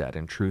mindset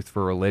and truth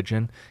for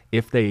religion.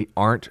 If they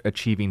aren't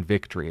achieving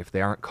victory, if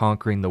they aren't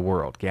conquering the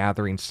world,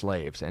 gathering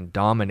slaves, and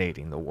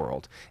dominating the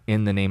world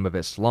in the name of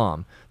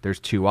Islam, there's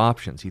two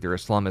options. Either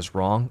Islam is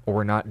wrong or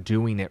we're not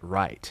doing it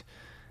right.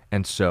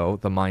 And so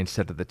the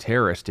mindset of the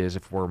terrorist is,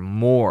 if we're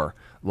more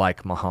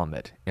like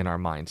Muhammad in our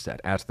mindset,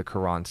 as the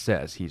Quran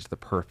says, he's the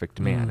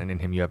perfect man, and in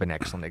him you have an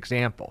excellent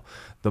example.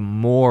 The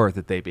more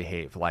that they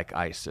behave like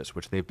ISIS,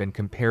 which they've been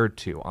compared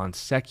to on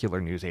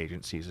secular news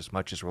agencies as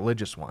much as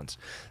religious ones,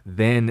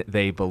 then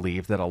they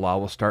believe that Allah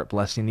will start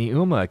blessing the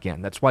Ummah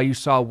again. That's why you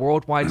saw a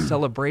worldwide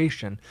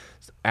celebration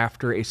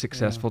after a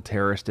successful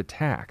terrorist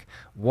attack.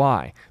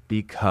 Why?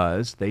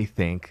 Because they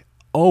think,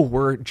 oh,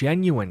 we're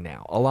genuine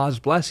now. Allah's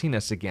blessing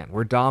us again.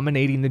 We're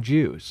dominating the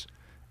Jews,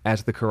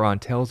 as the Quran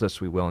tells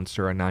us we will in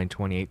Surah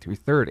 9:28 through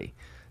 30.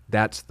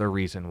 That's the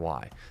reason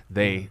why.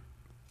 They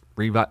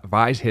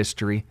revise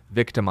history,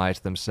 victimize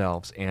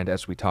themselves, and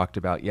as we talked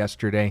about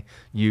yesterday,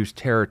 use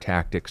terror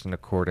tactics in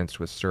accordance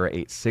with Surah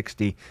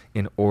 860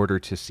 in order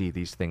to see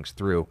these things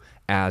through,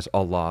 as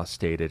Allah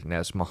stated, and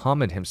as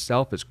Muhammad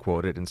himself is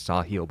quoted in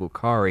Sahih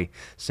al-Bukhari,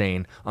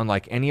 saying,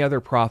 unlike any other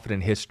prophet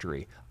in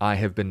history, I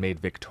have been made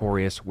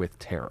victorious with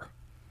terror.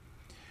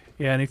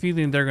 Yeah, and if you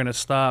think they're going to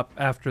stop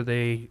after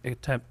they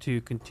attempt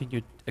to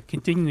continue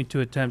to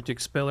attempt to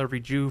expel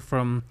every Jew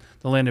from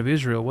the land of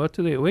Israel, wait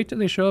till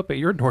they show up at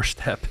your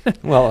doorstep.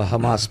 Well, a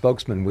Hamas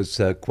spokesman was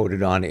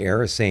quoted on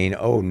air saying,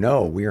 oh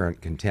no, we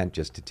aren't content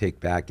just to take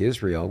back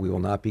Israel. We will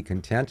not be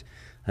content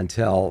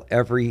until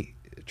every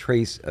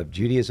trace of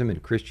Judaism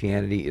and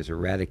Christianity is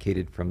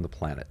eradicated from the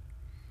planet.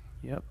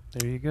 Yep,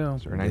 there you go.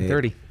 Surah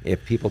 9:30.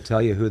 If people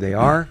tell you who they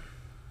are,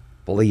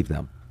 believe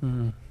them.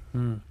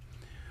 Mm-hmm.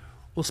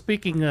 Well,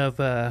 speaking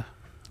of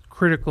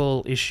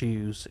critical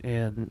issues,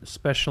 and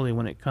especially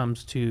when it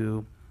comes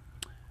to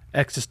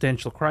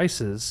existential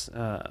crisis,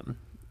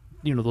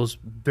 those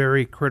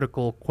very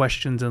critical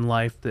questions in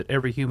life that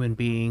every human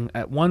being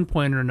at one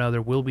point or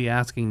another will be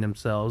asking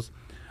themselves,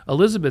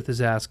 Elizabeth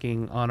is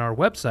asking on our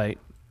website,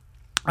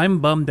 I'm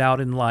bummed out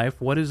in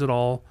life. What is it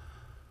all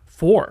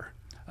for?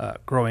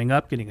 Growing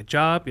up, getting a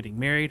job, getting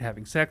married,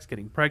 having sex,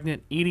 getting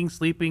pregnant, eating,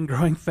 sleeping,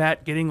 growing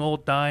fat, getting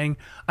old, dying.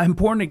 I'm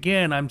born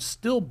again. I'm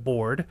still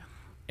bored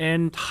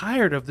and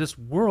tired of this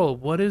world.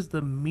 What is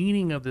the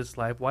meaning of this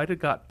life? Why did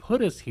God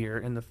put us here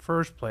in the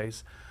first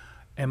place?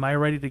 Am I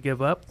ready to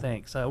give up?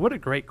 Thanks. What a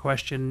great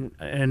question.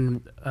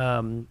 And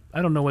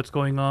I don't know what's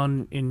going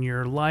on in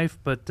your life,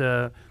 but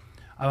I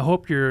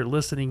hope you're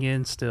listening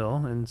in still.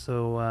 And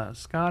so,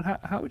 Scott,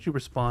 how would you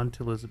respond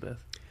to Elizabeth?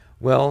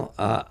 Well,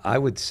 I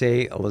would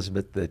say,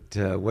 Elizabeth,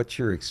 that what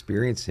you're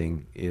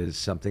experiencing is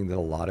something that a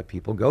lot of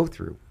people go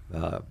through,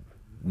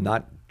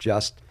 not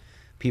just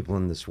people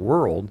in this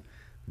world,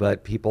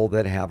 but people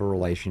that have a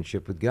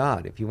relationship with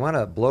God. If you want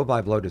a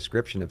blow-by-blow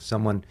description of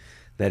someone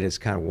that is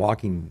kind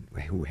of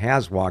who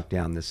has walked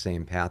down the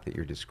same path that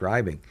you're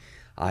describing,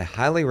 I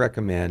highly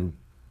recommend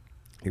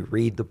you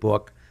read the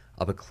book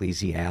of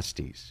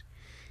Ecclesiastes.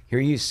 Here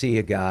you see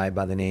a guy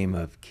by the name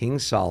of King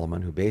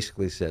Solomon who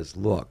basically says,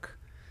 look,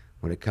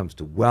 when it comes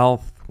to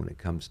wealth, when it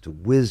comes to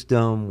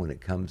wisdom, when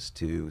it comes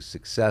to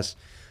success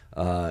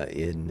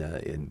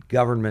in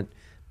government.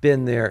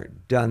 Been there,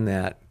 done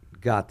that,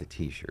 got the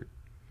T-shirt.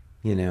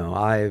 You know,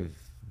 I've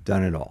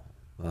done it all.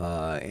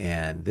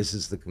 And this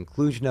is the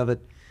conclusion of it.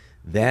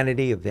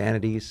 Vanity of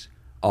vanities,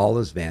 all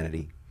is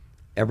vanity.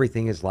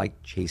 Everything is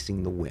like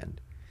chasing the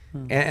wind.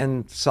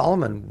 And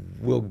Solomon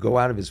will go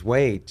out of his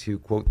way to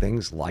quote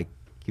things like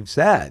you've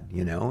said,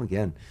 you know,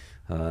 again,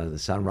 the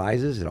sun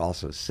rises, it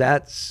also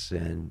sets,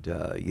 and,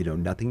 you know,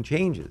 nothing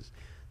changes.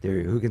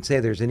 Who can say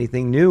there's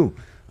anything new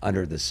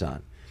under the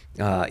sun?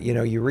 You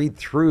know, you read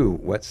through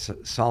what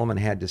Solomon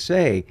had to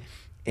say,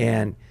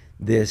 and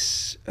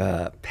this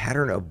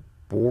pattern of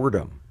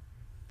boredom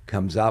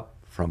comes up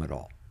from it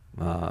all.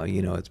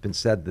 You know, it's been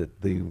said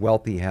that the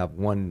wealthy have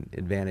one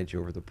advantage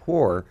over the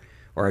poor,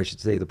 or I should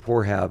say the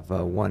poor have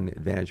one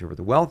advantage over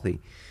the wealthy,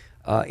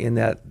 in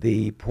that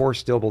the poor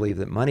still believe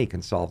that money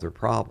can solve their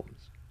problems.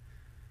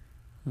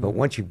 But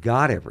once you've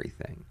got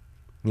everything,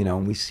 you know,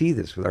 and we see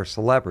this with our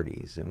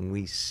celebrities, and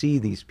we see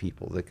these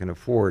people that can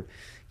afford,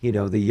 you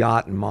know, the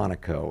yacht in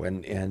Monaco,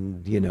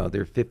 and you know,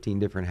 their 15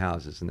 different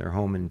houses, and their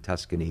home in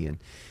Tuscany,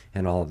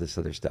 and all of this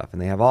other stuff.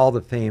 And they have all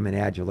the fame and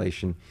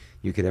adulation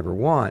you could ever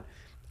want,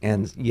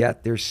 and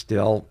yet they're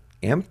still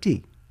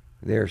empty.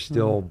 They're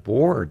still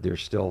bored. They're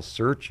still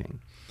searching.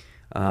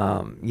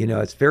 You know,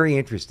 it's very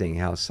interesting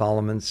how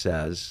Solomon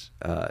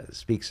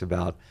speaks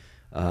about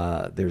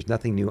there's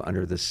nothing new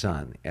under the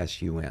sun,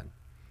 S-U-N.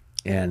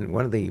 And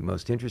one of the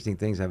most interesting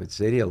things I would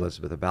say to you,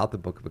 Elizabeth, about the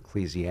book of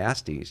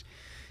Ecclesiastes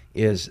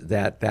is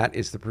that that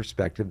is the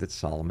perspective that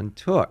Solomon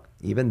took.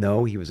 Even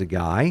though he was a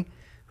guy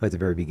who at the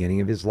very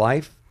beginning of his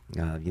life,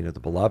 you know, the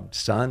beloved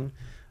son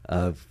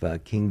of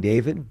King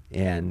David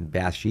and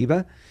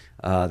Bathsheba,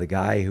 the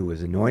guy who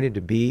was anointed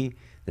to be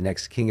the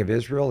next king of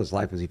Israel. His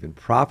life was even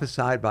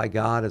prophesied by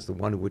God as the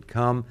one who would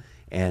come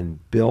and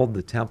build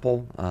the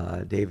temple.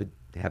 David,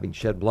 having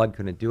shed blood,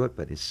 couldn't do it,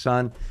 but his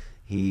son,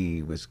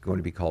 he was going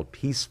to be called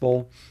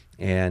Peaceful,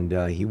 and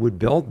he would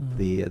build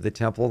the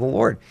temple of the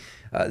Lord.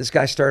 This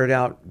guy started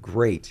out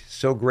great,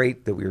 so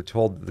great that we were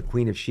told that the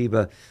Queen of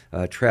Sheba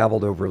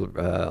traveled over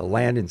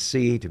land and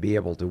sea to be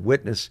able to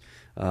witness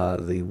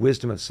the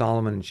wisdom of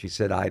Solomon. And she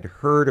said, "I'd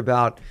heard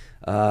about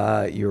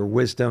your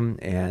wisdom,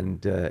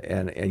 and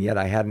yet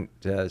I hadn't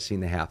seen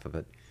the half of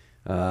it.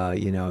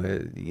 You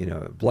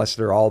know,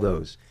 blessed are all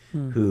those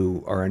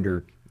who are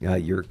under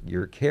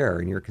your care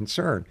and your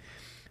concern."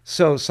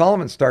 So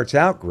Solomon starts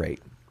out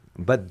great.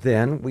 But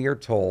then we are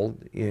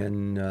told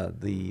in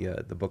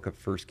the book of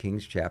 1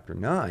 Kings chapter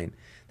 9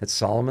 that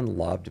Solomon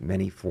loved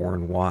many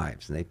foreign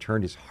wives, and they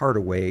turned his heart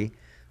away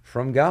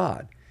from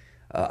God.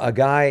 A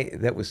guy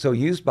that was so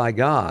used by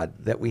God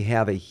that we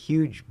have a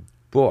huge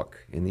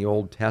book in the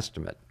Old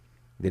Testament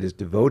that is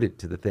devoted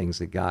to the things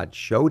that God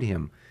showed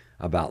him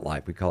about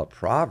life. We call it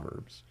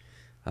Proverbs.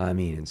 I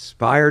mean,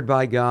 inspired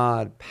by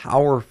God,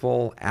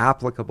 powerful,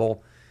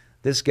 applicable.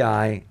 This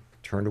guy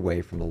turned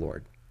away from the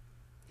Lord.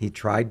 He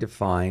tried to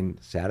find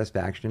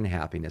satisfaction and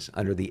happiness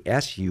under the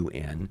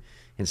S-U-N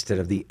instead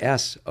of the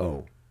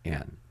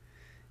S-O-N.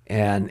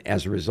 And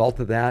as a result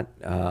of that,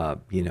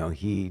 you know,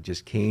 he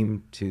just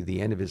came to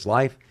the end of his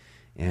life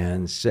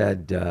and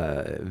said,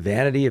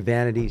 vanity of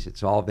vanities,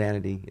 it's all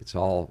vanity, it's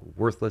all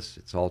worthless,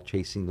 it's all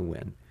chasing the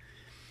wind.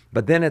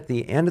 But then at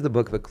the end of the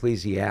book of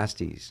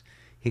Ecclesiastes,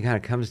 he kind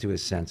of comes to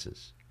his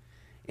senses.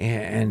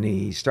 And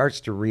he starts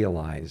to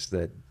realize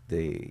that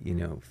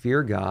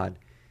fear God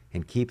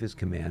and keep his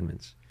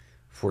commandments,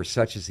 for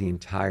such is the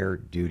entire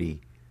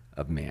duty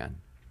of man.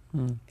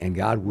 And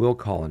God will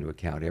call into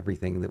account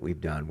everything that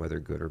we've done, whether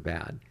good or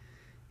bad.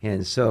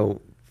 And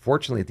so,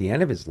 fortunately, at the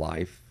end of his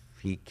life,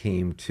 he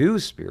came to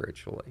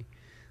spiritually.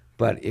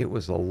 But it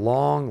was a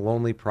long,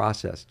 lonely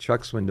process.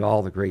 Chuck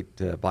Swindoll, the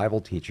great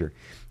Bible teacher,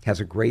 has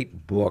a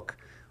great book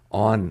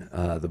on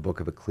the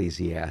book of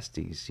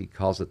Ecclesiastes. He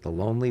calls it The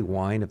Lonely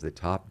Whine of the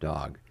Top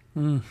Dog.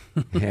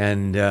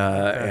 And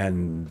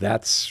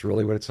that's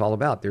really what it's all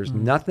about. There's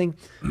nothing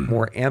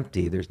more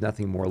empty, there's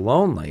nothing more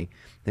lonely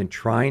than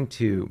trying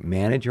to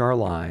manage our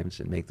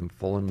lives and make them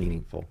full and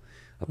meaningful,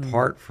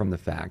 apart from the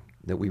fact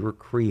that we were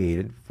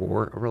created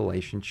for a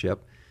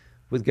relationship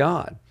with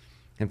God.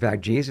 In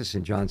fact, Jesus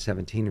in John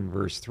 17 and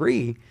verse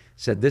 3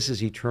 said, "This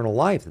is eternal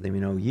life, that they may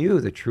know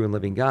you, the true and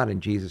living God,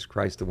 and Jesus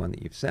Christ, the one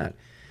that you've sent."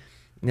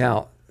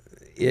 Now,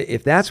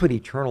 if that's what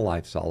eternal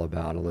life's all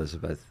about,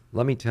 Elizabeth,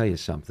 let me tell you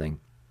something.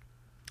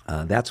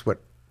 That's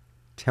what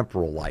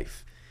temporal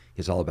life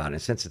is all about. In a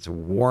sense, it's a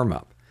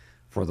warm-up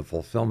for the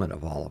fulfillment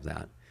of all of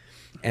that.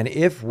 And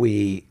if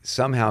we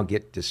somehow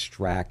get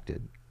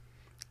distracted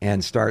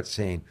and start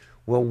saying,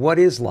 well, what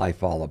is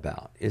life all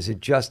about? Is it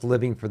just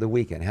living for the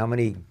weekend? How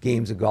many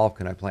games of golf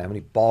can I play? How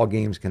many ball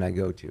games can I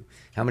go to?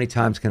 How many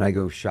times can I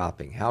go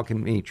shopping? How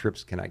many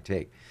trips can I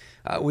take?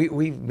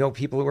 We know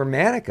people who are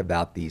manic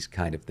about these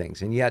kind of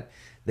things, and yet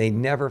they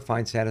never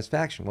find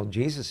satisfaction. Well,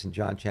 Jesus in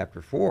John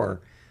chapter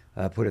 4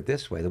 put it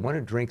this way: the one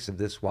who drinks of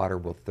this water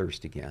will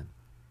thirst again.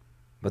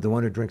 But the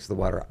one who drinks the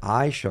water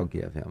I shall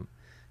give him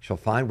shall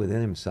find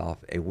within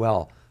himself a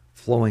well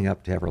flowing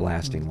up to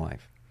everlasting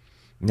life.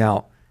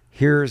 Now,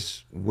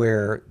 here's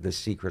where the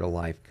secret of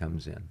life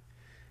comes in.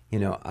 You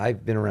know,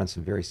 I've been around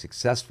some very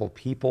successful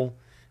people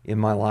in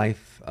my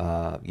life.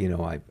 You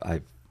know,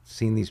 I've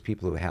seen these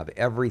people who have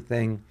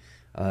everything,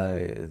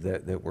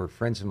 that were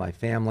friends of my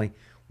family.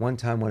 One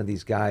time, one of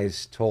these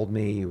guys told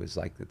me, he was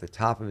like at the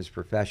top of his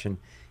profession,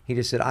 he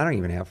just said, I don't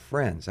even have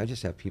friends. I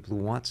just have people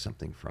who want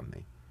something from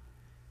me.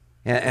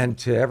 And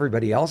to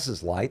everybody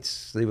else's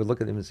lights, they would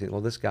look at him and say,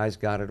 well, this guy's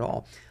got it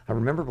all. I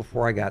remember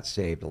before I got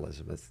saved,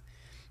 Elizabeth,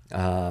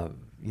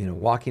 you know,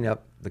 walking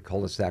up the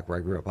cul-de-sac where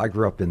I grew up. I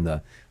grew up in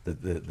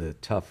the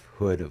tough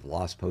hood of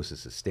Las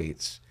Posas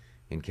Estates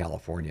in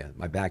California.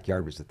 My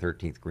backyard was the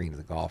 13th green of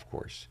the golf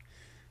course,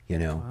 you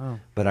know. Wow.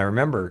 But I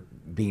remember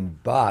being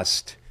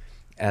bused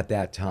at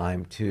that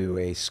time to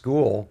a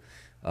school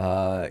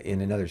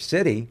in another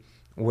city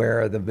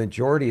where the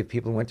majority of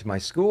people who went to my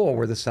school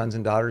were the sons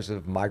and daughters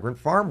of migrant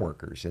farm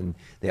workers. And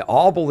they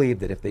all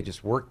believed that if they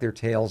just worked their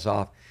tails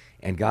off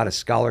and got a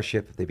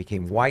scholarship, if they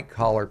became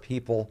white-collar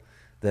people,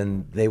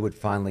 then they would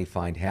finally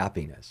find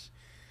happiness.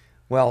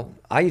 Well,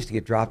 I used to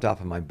get dropped off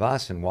on my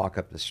bus and walk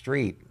up the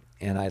street,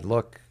 and I'd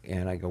look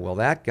and I go, well,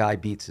 that guy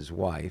beats his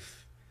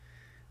wife.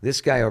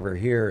 This guy over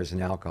here is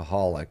an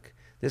alcoholic.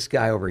 This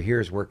guy over here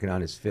is working on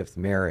his 5th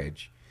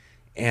marriage.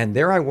 And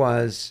there I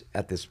was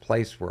at this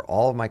place where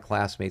all of my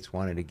classmates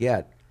wanted to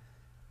get,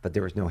 but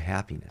there was no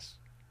happiness.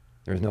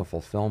 There was no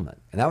fulfillment.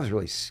 And that was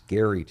really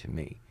scary to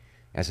me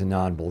as a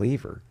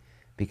non-believer,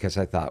 because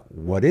I thought,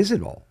 what is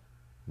it all?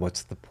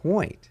 What's the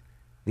point?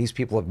 These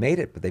people have made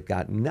it, but they've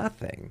got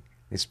nothing.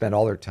 They spend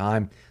all their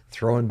time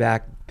throwing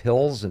back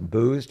pills and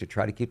booze to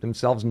try to keep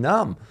themselves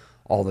numb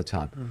all the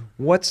time.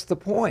 What's the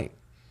point?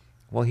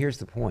 Well, here's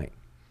the point.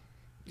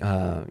 You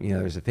know,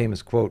 there's a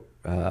famous quote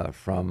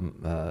from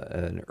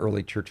an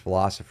early church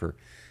philosopher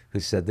who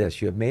said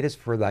this: you have made us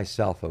for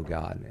thyself, O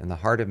God, and the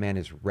heart of man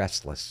is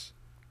restless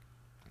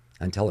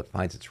until it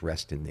finds its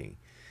rest in thee.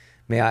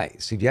 May I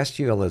suggest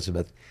to you,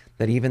 Elizabeth,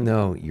 that even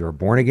though you're a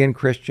born-again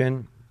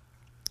Christian,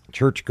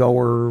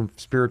 churchgoer,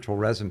 spiritual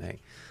resume,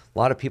 a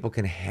lot of people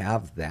can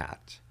have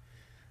that,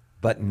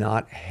 but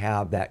not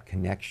have that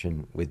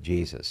connection with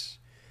Jesus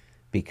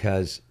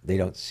because they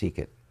don't seek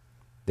it.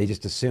 They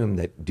just assume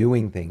that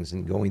doing things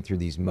and going through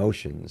these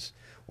motions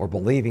or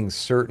believing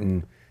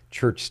certain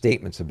church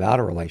statements about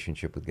a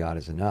relationship with God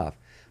is enough.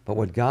 But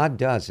what God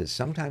does is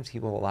sometimes he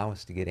will allow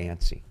us to get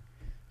antsy.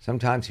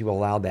 Sometimes he will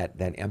allow that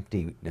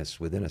emptiness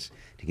within us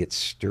to get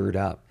stirred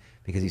up,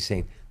 because he's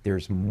saying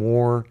there's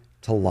more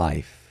to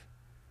life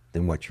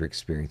than what you're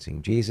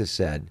experiencing. Jesus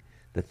said,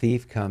 the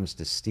thief comes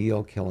to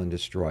steal, kill, and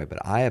destroy, but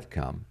I have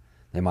come,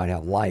 they might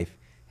have life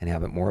and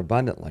have it more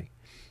abundantly.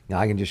 Now,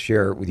 I can just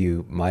share with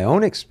you my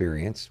own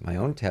experience, my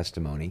own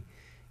testimony,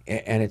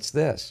 and it's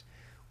this.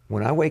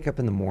 When I wake up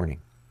in the morning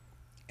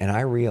and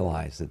I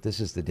realize that this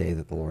is the day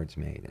that the Lord's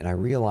made, and I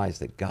realize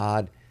that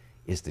God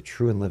is the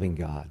true and living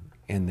God,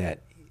 and that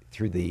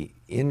through the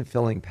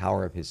infilling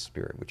power of his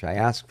Spirit, which I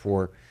ask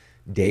for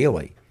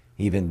daily,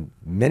 even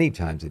many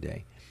times a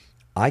day,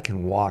 I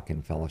can walk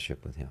in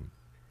fellowship with him.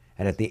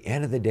 And at the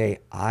end of the day,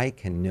 I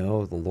can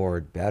know the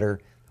Lord better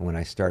than when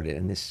I started.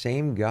 And this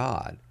same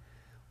God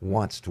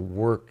wants to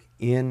work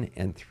in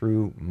and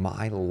through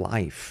my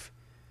life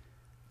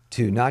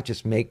to not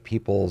just make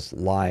people's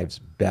lives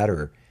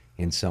better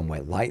in some way,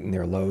 lighten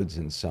their loads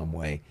in some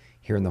way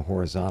here in the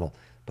horizontal,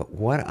 but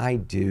what I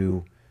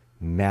do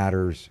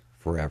matters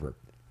forever.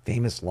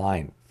 Famous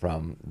line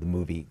from the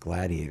movie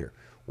Gladiator: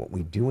 what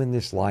we do in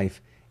this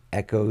life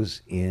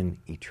echoes in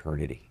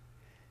eternity.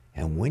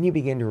 And when you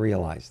begin to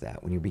realize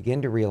that, when you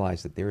begin to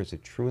realize that there is a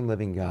true and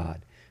living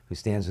God who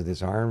stands with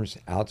his arms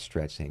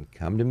outstretched saying,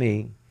 come to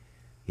me,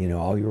 you know,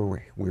 all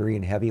you're weary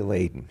and heavy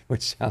laden,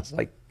 which sounds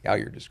like how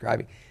you're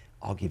describing,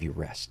 I'll give you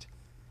rest.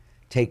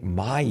 Take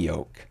my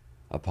yoke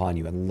upon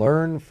you and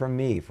learn from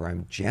me, for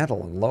I'm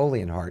gentle and lowly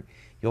in heart.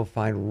 You'll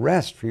find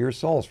rest for your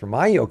souls, for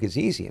my yoke is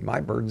easy and my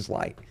burden's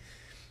light.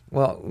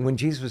 Well, when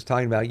Jesus was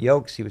talking about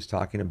yokes, he was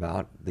talking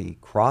about the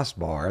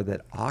crossbar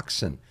that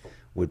oxen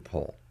would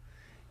pull.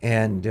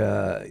 And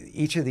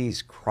each of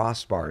these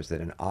crossbars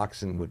that an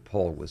oxen would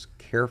pull was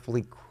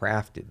carefully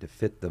crafted to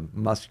fit the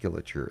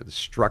musculature, the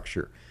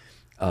structure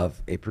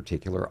of a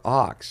particular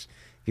ox.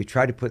 If you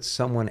try to put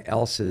someone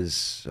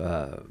else's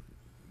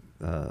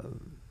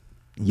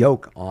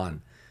yoke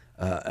on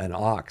an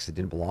ox that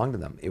didn't belong to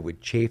them, it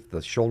would chafe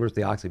the shoulders of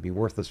the ox. It'd be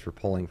worthless for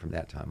pulling from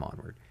that time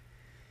onward.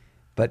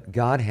 But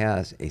God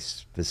has a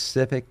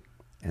specific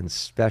and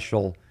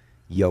special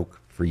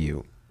yoke for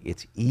you.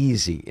 It's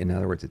easy. In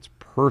other words, it's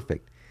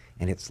perfect.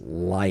 And it's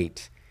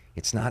light.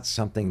 It's not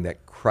something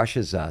that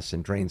crushes us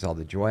and drains all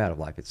the joy out of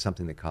life. It's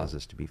something that causes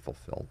us to be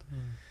fulfilled.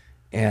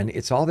 And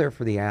it's all there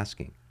for the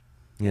asking.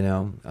 You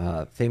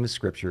know, famous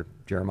scripture,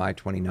 Jeremiah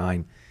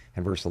 29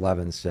 and verse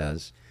 11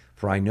 says,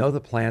 for I know the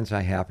plans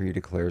I have for you,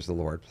 declares the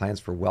Lord, plans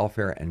for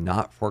welfare and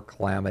not for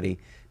calamity,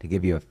 to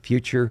give you a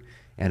future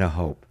and a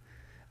hope.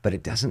 But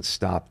it doesn't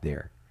stop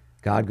there.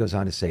 God goes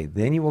on to say,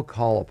 then you will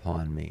call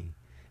upon me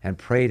and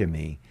pray to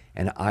me,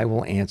 and I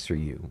will answer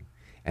you.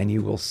 And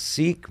you will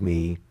seek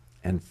me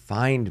and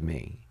find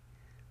me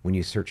when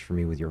you search for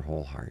me with your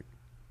whole heart.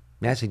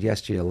 May I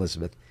suggest to you,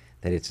 Elizabeth,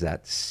 that it's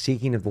that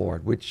seeking of the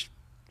Lord, which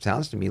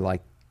sounds to me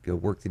like the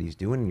work that he's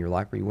doing in your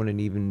life, or you wouldn't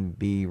even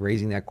be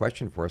raising that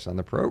question for us on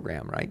the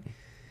program, right?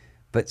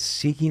 But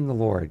seeking the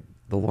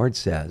Lord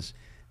says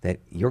that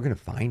you're going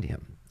to find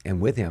him, and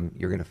with him,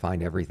 you're going to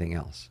find everything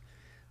else.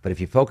 But if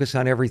you focus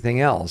on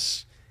everything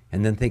else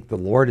and then think the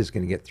Lord is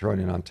going to get thrown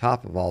in on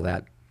top of all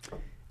that,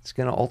 it's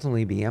going to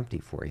ultimately be empty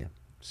for you.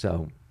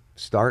 So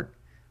start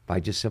by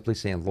just simply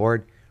saying,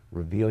 Lord,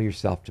 reveal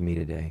yourself to me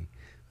today.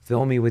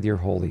 Fill me with your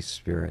Holy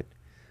Spirit.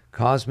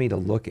 Cause me to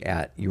look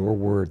at your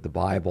word, the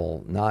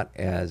Bible, not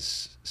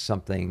as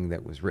something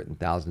that was written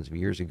thousands of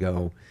years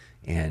ago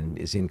and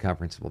is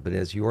incomprehensible, but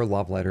as your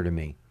love letter to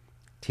me.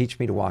 Teach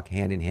me to walk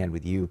hand in hand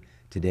with you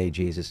today,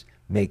 Jesus.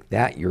 Make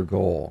that your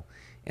goal.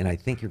 And I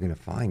think you're going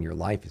to find your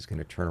life is going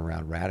to turn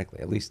around radically.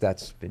 At least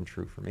that's been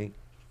true for me.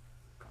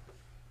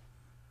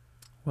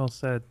 Well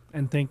said.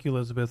 And thank you,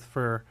 Elizabeth,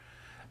 for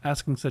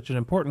asking such an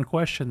important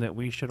question that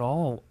we should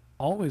all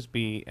always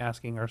be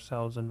asking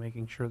ourselves and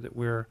making sure that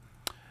we're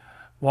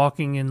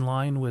walking in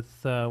line with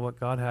what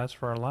God has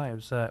for our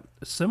lives. A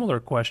similar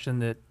question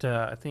that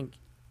I think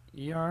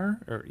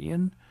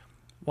Ian,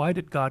 why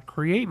did God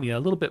create me? A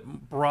little bit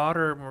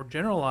broader, more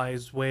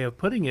generalized way of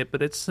putting it,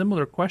 but it's a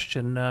similar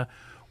question.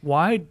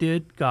 Why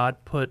did God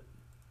put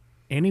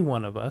any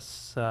one of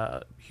us,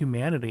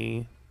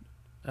 humanity,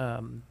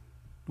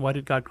 why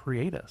did God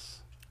create us?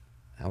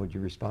 How would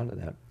you respond to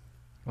that?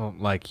 Well,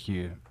 like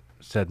you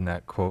said in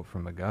that quote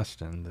from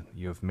Augustine, that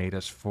you have made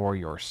us for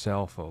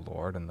yourself, O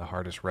Lord, and the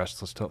heart is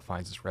restless till it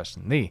finds its rest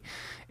in thee.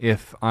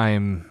 If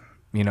I'm,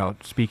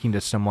 speaking to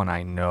someone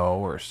I know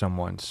or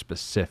someone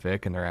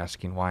specific and they're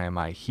asking, why am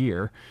I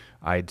here?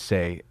 I'd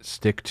say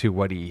stick to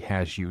what he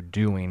has you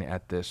doing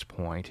at this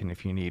point, and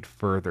if you need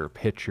further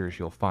pictures,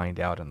 you'll find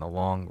out in the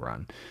long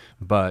run.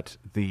 But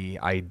the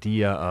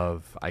idea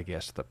of, I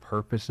guess, the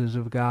purposes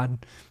of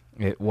God,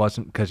 it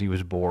wasn't because he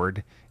was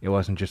bored. It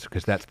wasn't just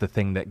because that's the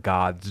thing that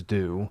gods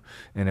do.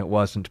 And it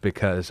wasn't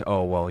because,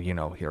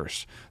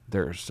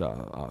 there's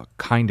a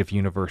kind of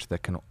universe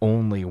that can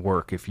only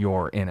work if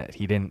you're in it.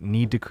 He didn't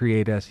need to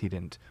create us. He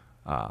didn't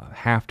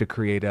have to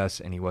create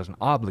us, and he wasn't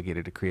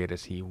obligated to create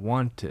us. He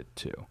wanted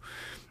to.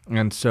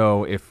 And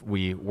so if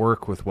we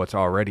work with what's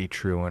already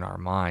true in our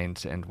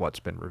minds and what's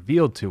been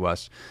revealed to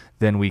us,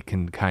 then we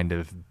can kind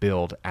of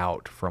build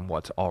out from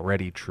what's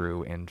already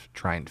true and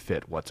try and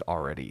fit what's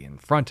already in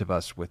front of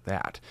us with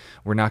that.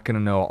 We're not going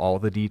to know all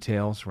the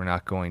details. We're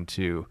not going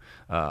to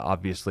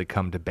obviously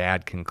come to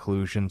bad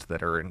conclusions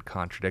that are in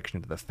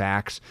contradiction to the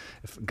facts.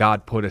 If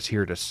God put us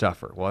here to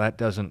suffer, well, that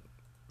doesn't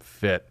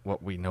fit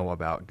what we know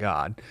about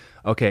God.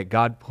 Okay,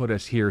 God put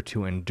us here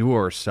to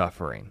endure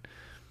suffering.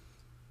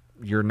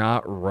 You're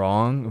not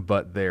wrong,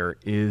 but there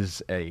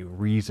is a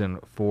reason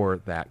for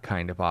that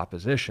kind of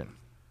opposition.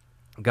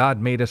 God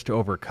made us to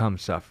overcome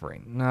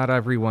suffering. Not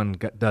everyone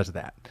does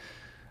that.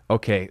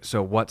 Okay,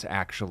 so what's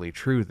actually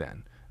true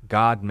then?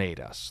 God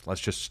made us.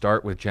 Let's just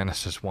start with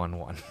Genesis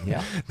 1:1.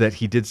 Yeah. That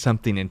he did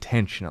something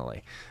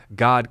intentionally.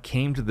 God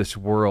came to this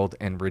world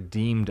and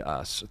redeemed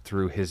us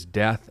through his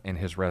death and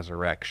his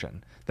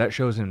resurrection. That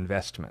shows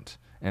investment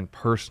and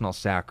personal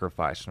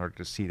sacrifice in order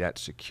to see that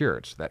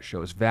secured. So that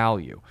shows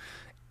value.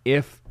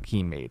 If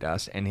he made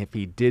us, and if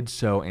he did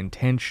so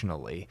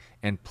intentionally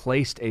and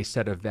placed a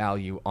set of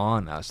value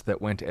on us that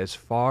went as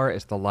far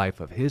as the life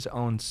of his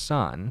own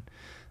son,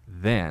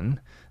 then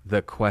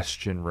the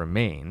question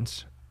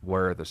remains,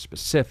 where are the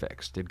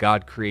specifics? Did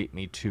God create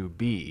me to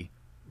be,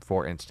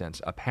 for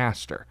instance, a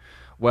pastor?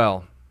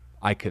 Well,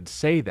 I could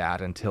say that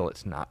until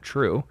it's not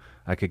true.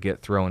 I could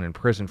get thrown in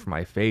prison for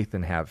my faith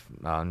and have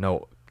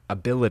no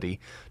ability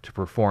to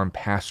perform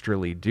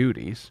pastorally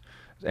duties.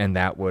 And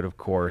that would, of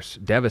course,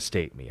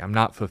 devastate me. I'm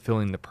not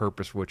fulfilling the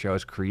purpose for which I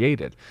was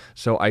created.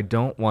 So I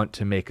don't want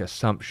to make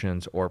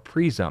assumptions or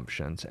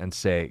presumptions and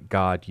say,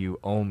 God, you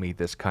owe me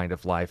this kind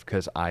of life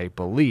because I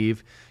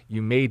believe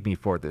you made me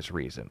for this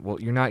reason. Well,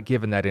 you're not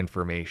given that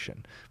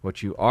information.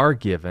 What you are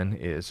given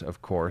is,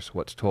 of course,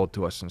 what's told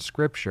to us in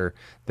Scripture,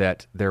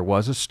 that there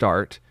was a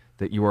start,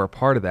 that you were a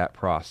part of that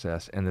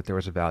process, and that there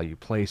was a value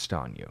placed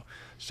on you.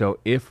 So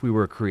if we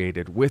were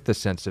created with a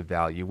sense of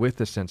value,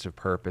 with a sense of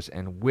purpose,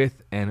 and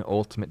with an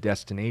ultimate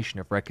destination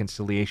of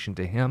reconciliation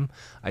to him,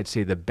 I'd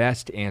say the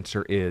best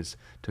answer is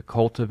to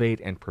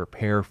cultivate and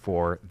prepare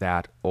for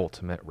that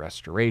ultimate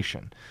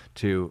restoration,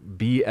 to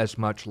be as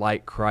much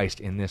like Christ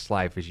in this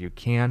life as you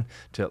can,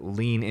 to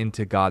lean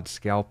into God's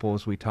scalpel,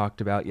 as we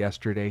talked about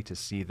yesterday, to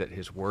see that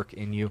his work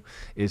in you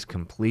is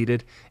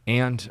completed,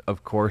 and,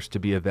 of course, to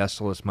be a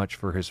vessel as much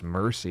for his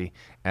mercy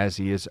as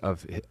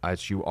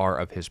you are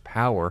of his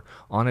power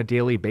on a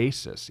daily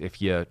basis.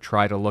 If you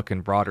try to look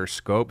in broader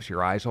scopes,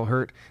 your eyes will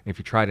hurt. And if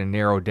you try to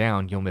narrow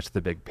down, you'll miss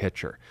the big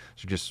picture.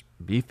 So just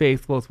be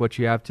faithful with what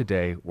you have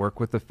today. Work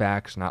with the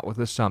facts, not with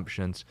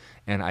assumptions.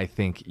 And I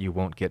think you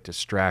won't get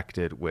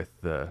distracted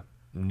with the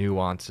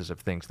nuances of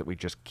things that we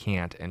just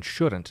can't and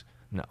shouldn't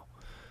know.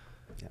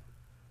 Yeah,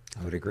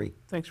 I would agree.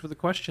 Thanks for the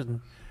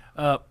question.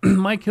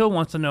 Mike Hill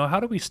wants to know, how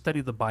do we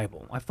study the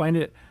Bible? I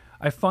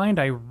find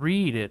I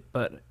read it,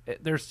 but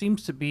there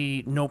seems to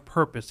be no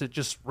purpose. It's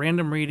just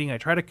random reading. I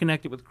try to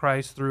connect it with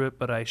Christ through it,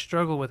 but I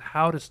struggle with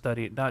how to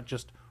study it, not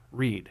just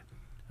read.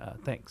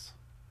 Thanks.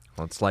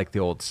 Well, it's like the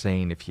old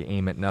saying, if you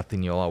aim at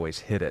nothing, you'll always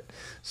hit it.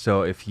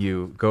 So if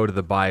you go to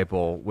the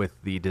Bible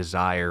with the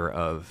desire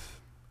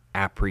of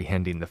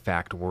apprehending the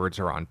fact words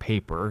are on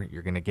paper,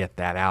 you're going to get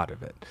that out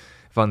of it.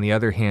 If, on the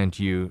other hand,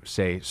 you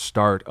say,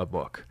 start a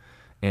book,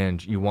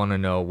 and you want to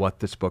know what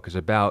this book is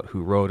about,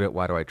 who wrote it,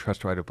 why do I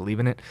trust, why do I believe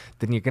in it,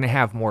 then you're going to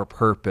have more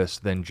purpose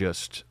than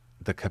just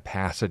the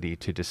capacity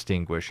to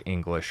distinguish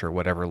English or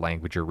whatever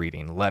language you're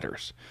reading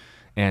letters.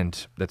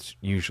 And that's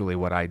usually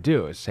what I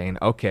do, is saying,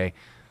 okay,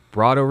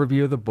 broad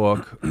overview of the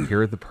book,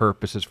 here are the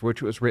purposes for which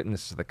it was written,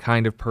 this is the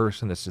kind of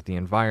person, this is the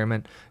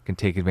environment, I can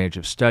take advantage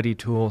of study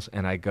tools,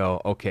 and I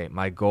go, okay,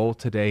 my goal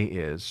today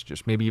is,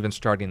 just maybe even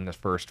starting in the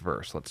first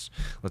verse, let's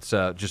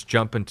just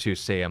jump into,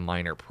 say, a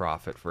minor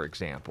prophet, for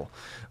example.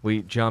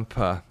 We jump,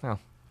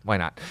 why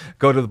not?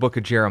 Go to the book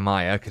of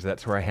Jeremiah, because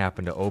that's where I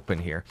happen to open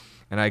here.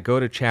 And I go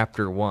to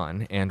chapter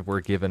 1, and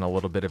we're given a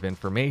little bit of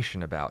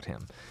information about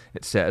him.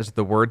 It says,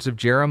 the words of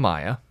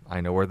Jeremiah,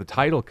 I know where the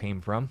title came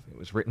from, it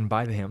was written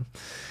by him,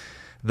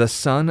 the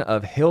son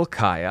of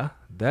Hilkiah.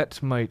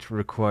 That might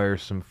require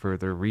some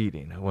further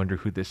reading. I wonder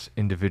who this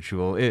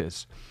individual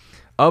is.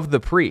 Of the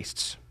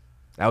priests,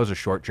 that was a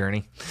short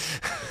journey,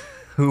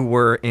 who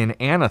were in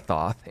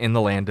Anathoth in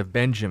the land of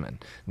Benjamin.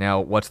 Now,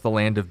 what's the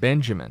land of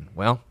Benjamin?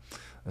 Well,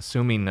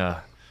 assuming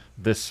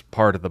this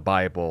part of the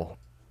Bible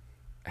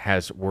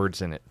has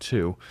words in it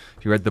too.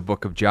 If you read the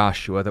book of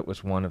Joshua, that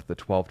was one of the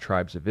 12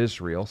 tribes of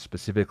Israel,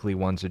 specifically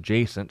ones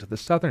adjacent to the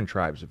southern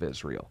tribes of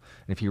Israel.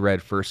 And if you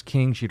read 1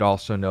 Kings, you'd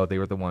also know they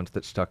were the ones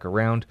that stuck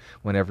around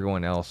when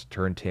everyone else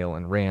turned tail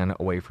and ran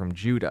away from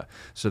Judah.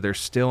 So they're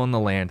still in the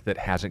land that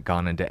hasn't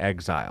gone into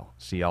exile.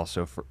 See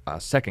also for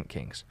 2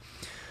 Kings.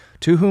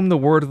 To whom the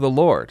word of the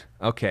Lord.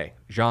 Okay,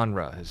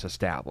 genre is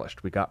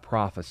established. We got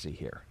prophecy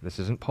here. This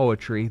isn't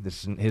poetry. This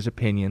isn't his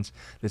opinions.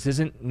 This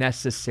isn't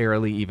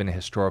necessarily even a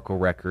historical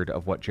record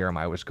of what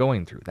Jeremiah was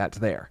going through. That's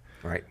there.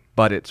 Right.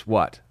 But it's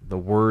what? The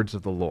words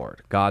of the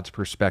Lord. God's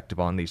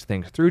perspective on these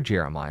things through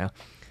Jeremiah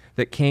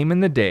that came in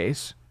the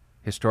days,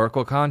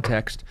 historical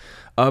context,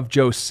 of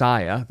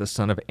Josiah, the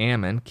son of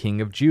Ammon,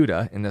 king of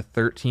Judah, in the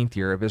 13th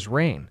year of his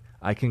reign.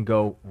 I can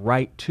go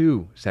right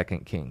to 2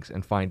 Kings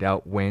and find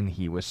out when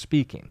he was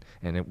speaking.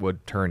 And it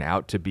would turn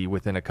out to be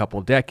within a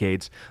couple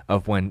decades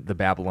of when the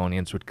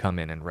Babylonians would come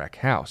in and wreck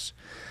house.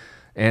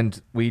 And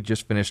we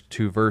just finished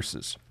 2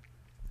 verses.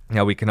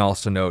 Now we can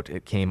also note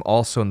it came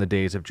also in the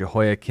days of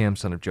Jehoiakim,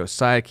 son of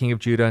Josiah, king of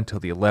Judah, until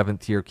the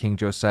 11th year of King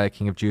Josiah,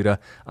 king of Judah,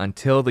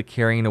 until the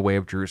carrying away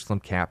of Jerusalem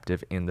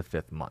captive in the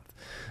 5th month.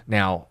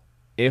 Now,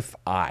 if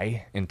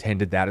I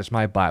intended that as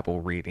my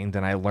Bible reading,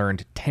 then I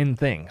learned 10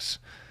 things.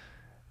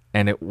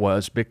 And it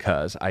was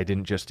because I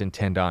didn't just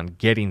intend on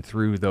getting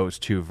through those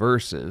 2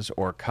 verses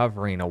or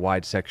covering a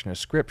wide section of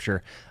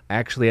Scripture. I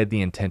actually had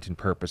the intent and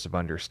purpose of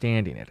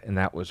understanding it. And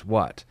that was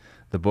what?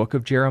 The book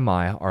of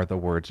Jeremiah are the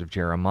words of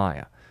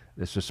Jeremiah.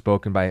 This was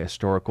spoken by a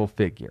historical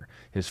figure.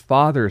 His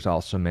father is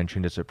also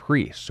mentioned as a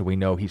priest, so we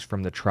know he's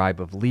from the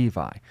tribe of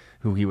Levi,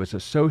 who he was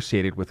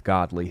associated with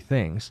godly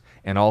things,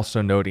 and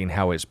also noting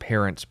how his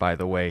parents, by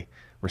the way,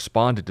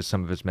 responded to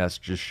some of his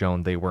messages,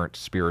 shown they weren't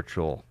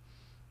spiritual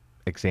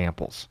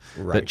examples.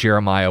 Right. That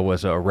Jeremiah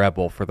was a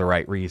rebel for the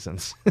right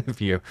reasons,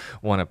 if you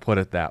want to put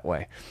it that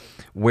way.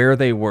 Where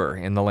they were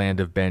in the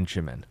land of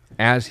Benjamin,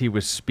 as he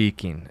was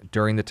speaking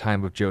during the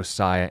time of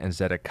Josiah and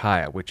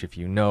Zedekiah, which, if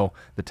you know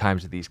the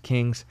times of these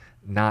kings,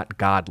 not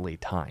godly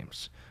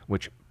times,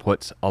 which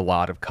puts a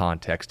lot of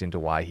context into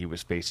why he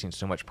was facing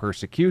so much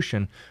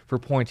persecution for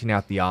pointing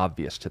out the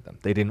obvious to them.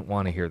 They didn't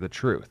want to hear the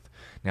truth.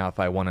 Now, if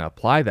I want to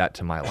apply that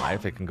to my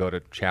life, I can go to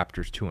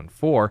chapters 2 and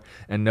 4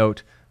 and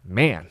note,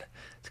 man,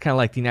 it's kind of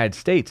like the United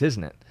States,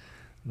 isn't it?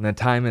 In a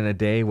time and a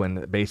day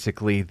when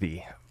basically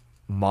the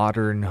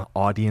modern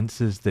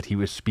audiences that he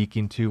was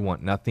speaking to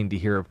want nothing to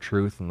hear of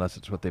truth unless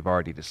it's what they've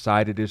already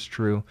decided is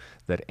true,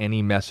 that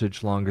any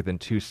message longer than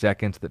 2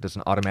 seconds that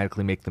doesn't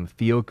automatically make them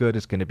feel good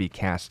is going to be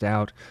cast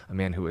out, a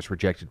man who was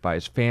rejected by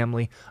his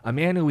family, a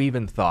man who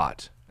even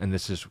thought, and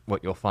this is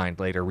what you'll find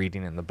later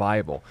reading in the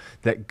Bible,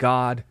 that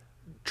God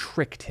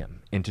tricked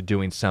him into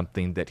doing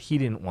something that he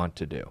didn't want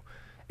to do,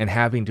 and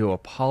having to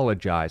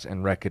apologize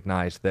and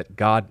recognize that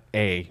God,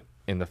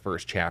 in the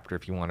first chapter,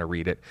 if you want to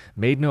read it,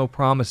 made no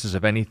promises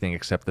of anything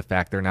except the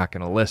fact they're not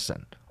going to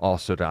listen.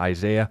 Also to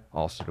Isaiah,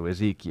 also to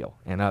Ezekiel,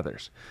 and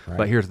others. Right.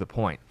 But here's the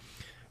point.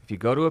 If you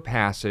go to a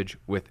passage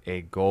with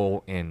a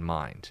goal in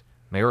mind,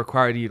 it may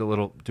require you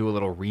to do a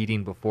little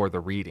reading before the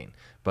reading,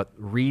 but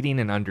reading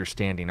and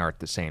understanding aren't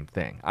the same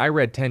thing. I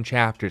read 10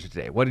 chapters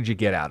today. What did you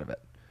get out of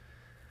it?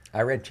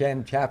 I read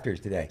 10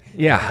 chapters today.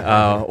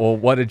 Yeah. Well,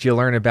 what did you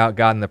learn about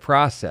God in the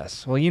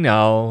process? Well, you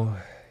know,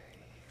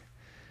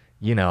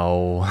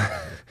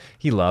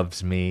 he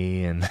loves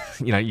me, and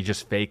you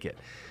just fake it.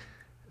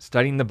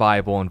 Studying the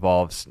Bible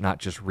involves not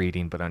just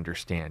reading, but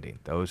understanding.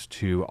 Those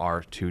two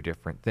are two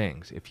different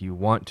things. If you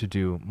want to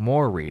do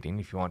more reading,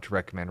 if you want to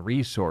recommend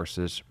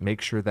resources,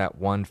 make sure that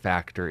one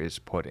factor is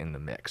put in the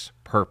mix,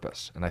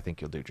 purpose, and I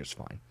think you'll do just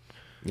fine.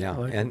 Yeah,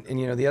 and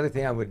you know, the other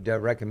thing I would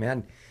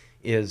recommend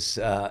is,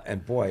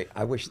 and boy,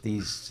 I wish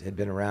these had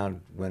been around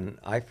when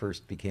I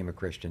first became a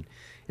Christian,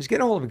 is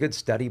get a hold of a good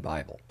study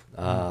Bible.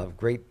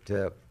 Great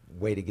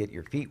way to get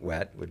your feet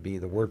wet would be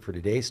the Word for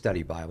Today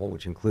Study Bible,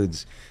 which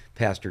includes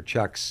Pastor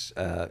Chuck's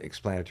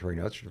explanatory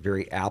notes, which are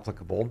very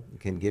applicable. It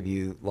can give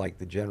you like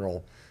the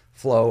general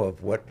flow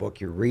of what book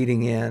you're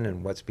reading in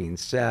and what's being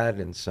said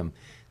and some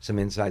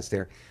insights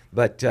there.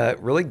 But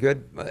really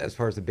good as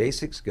far as the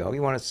basics go.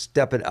 You want to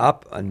step it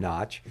up a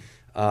notch.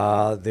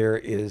 There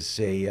is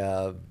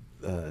a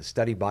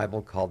study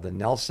Bible called the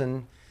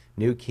Nelson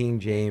New King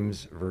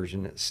James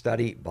Version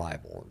Study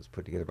Bible. It was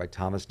put together by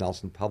Thomas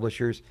Nelson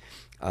Publishers.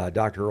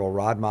 Dr. Earl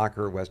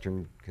Rodmacher,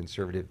 Western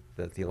Conservative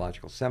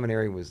Theological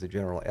Seminary, was the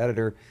general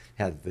editor.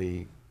 Had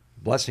the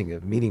blessing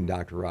of meeting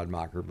Dr.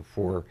 Rodmacher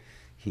before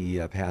he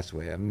passed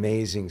away.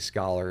 Amazing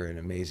scholar and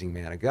amazing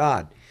man of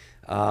God.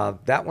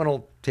 That one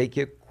will take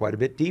you quite a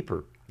bit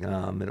deeper.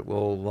 And it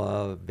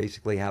will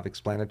basically have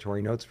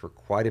explanatory notes for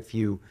quite a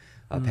few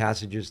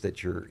passages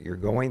that you're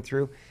going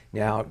through.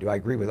 Now, do I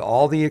agree with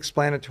all the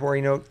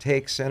explanatory note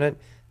takes in it?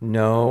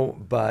 No,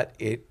 but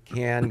it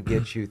can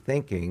get you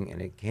thinking,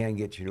 and it can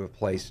get you to a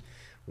place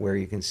where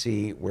you can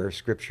see where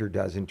Scripture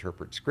does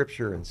interpret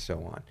Scripture and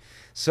so on.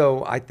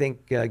 So I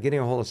think getting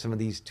a hold of some of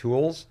these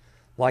tools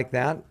like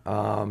that,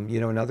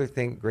 another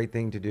great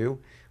thing to do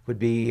would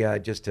be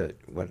just to,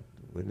 what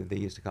did they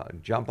used to call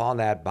it? Jump on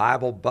that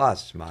Bible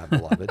bus, my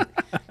beloved.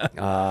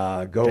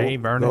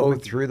 Go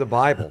through the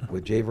Bible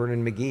with J.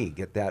 Vernon McGee.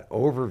 Get that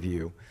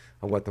overview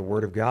of what the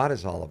Word of God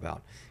is all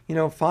about.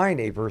 Find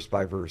a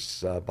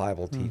verse-by-verse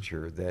Bible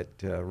teacher that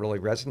really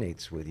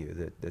resonates with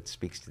you, that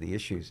speaks to the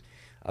issues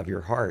of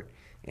your heart.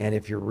 And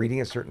if you're reading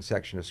a certain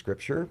section of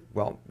Scripture,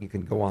 well, you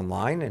can go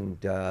online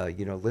and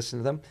listen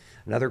to them.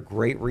 Another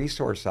great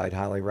resource I'd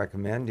highly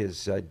recommend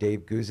is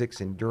Dave Guzik's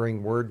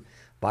Enduring Word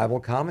Bible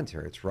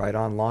Commentary. It's right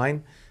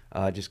online.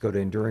 Just go to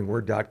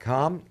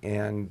enduringword.com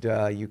and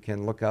you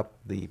can look up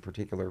the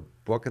particular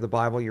book of the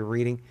Bible you're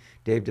reading.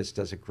 Dave just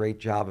does a great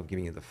job of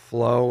giving you the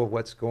flow of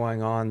what's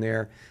going on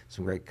there,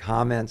 some great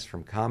comments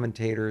from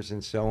commentators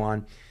and so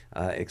on,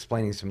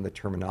 explaining some of the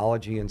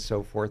terminology and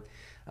so forth.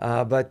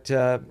 But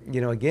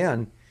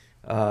again,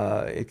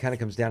 it kind of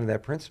comes down to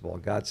that principle.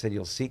 God said,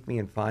 "You'll seek me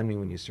and find me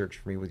when you search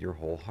for me with your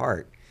whole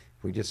heart."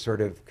 If we just sort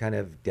of kind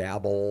of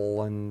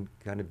dabble and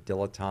kind of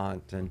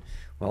dilettante and,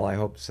 well, I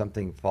hope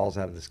something falls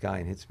out of the sky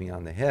and hits me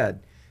on the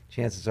head,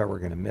 chances are we're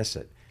going to miss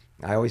it.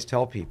 I always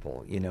tell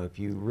people, if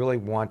you really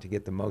want to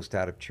get the most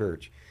out of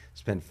church,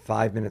 spend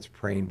 5 minutes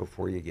praying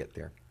before you get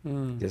there.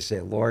 Just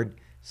say, "Lord,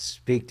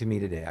 speak to me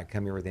today. I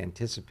come here with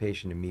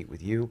anticipation to meet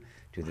with you."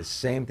 Do the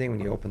same thing when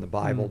you open the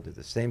Bible. Do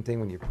the same thing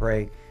when you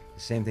pray.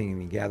 The same thing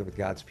when you gather with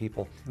God's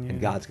people.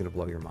 And God's going to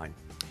blow your mind.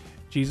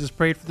 Jesus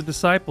prayed for the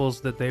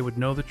disciples that they would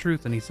know the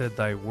truth, and he said,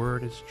 "Thy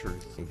word is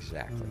truth."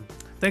 Exactly.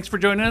 Thanks for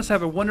joining us.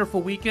 Have a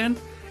wonderful weekend,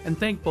 and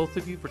thank both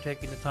of you for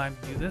taking the time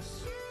to do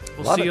this.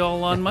 We'll see you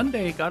all on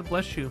Monday. God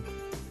bless you.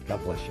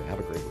 God bless you. Have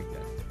a great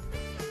weekend.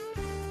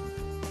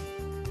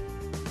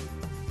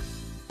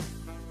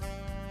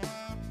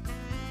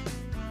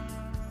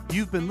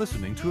 You've been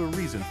listening to A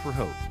Reason for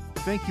Hope.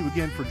 Thank you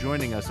again for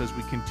joining us as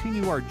we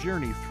continue our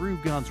journey through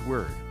God's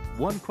Word,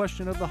 one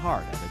question of the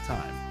heart at a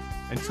time.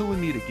 Until we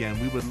meet again,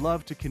 we would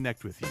love to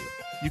connect with you.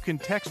 You can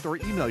text or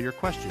email your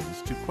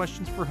questions to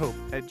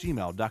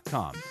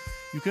questionsforhope@gmail.com.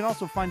 You can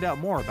also find out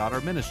more about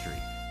our ministry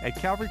at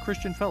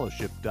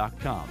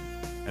calvarychristianfellowship.com.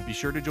 And be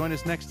sure to join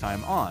us next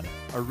time on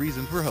A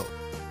Reason for Hope.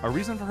 A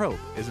Reason for Hope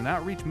is an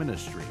outreach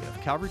ministry of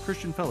Calvary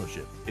Christian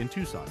Fellowship in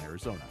Tucson,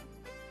 Arizona.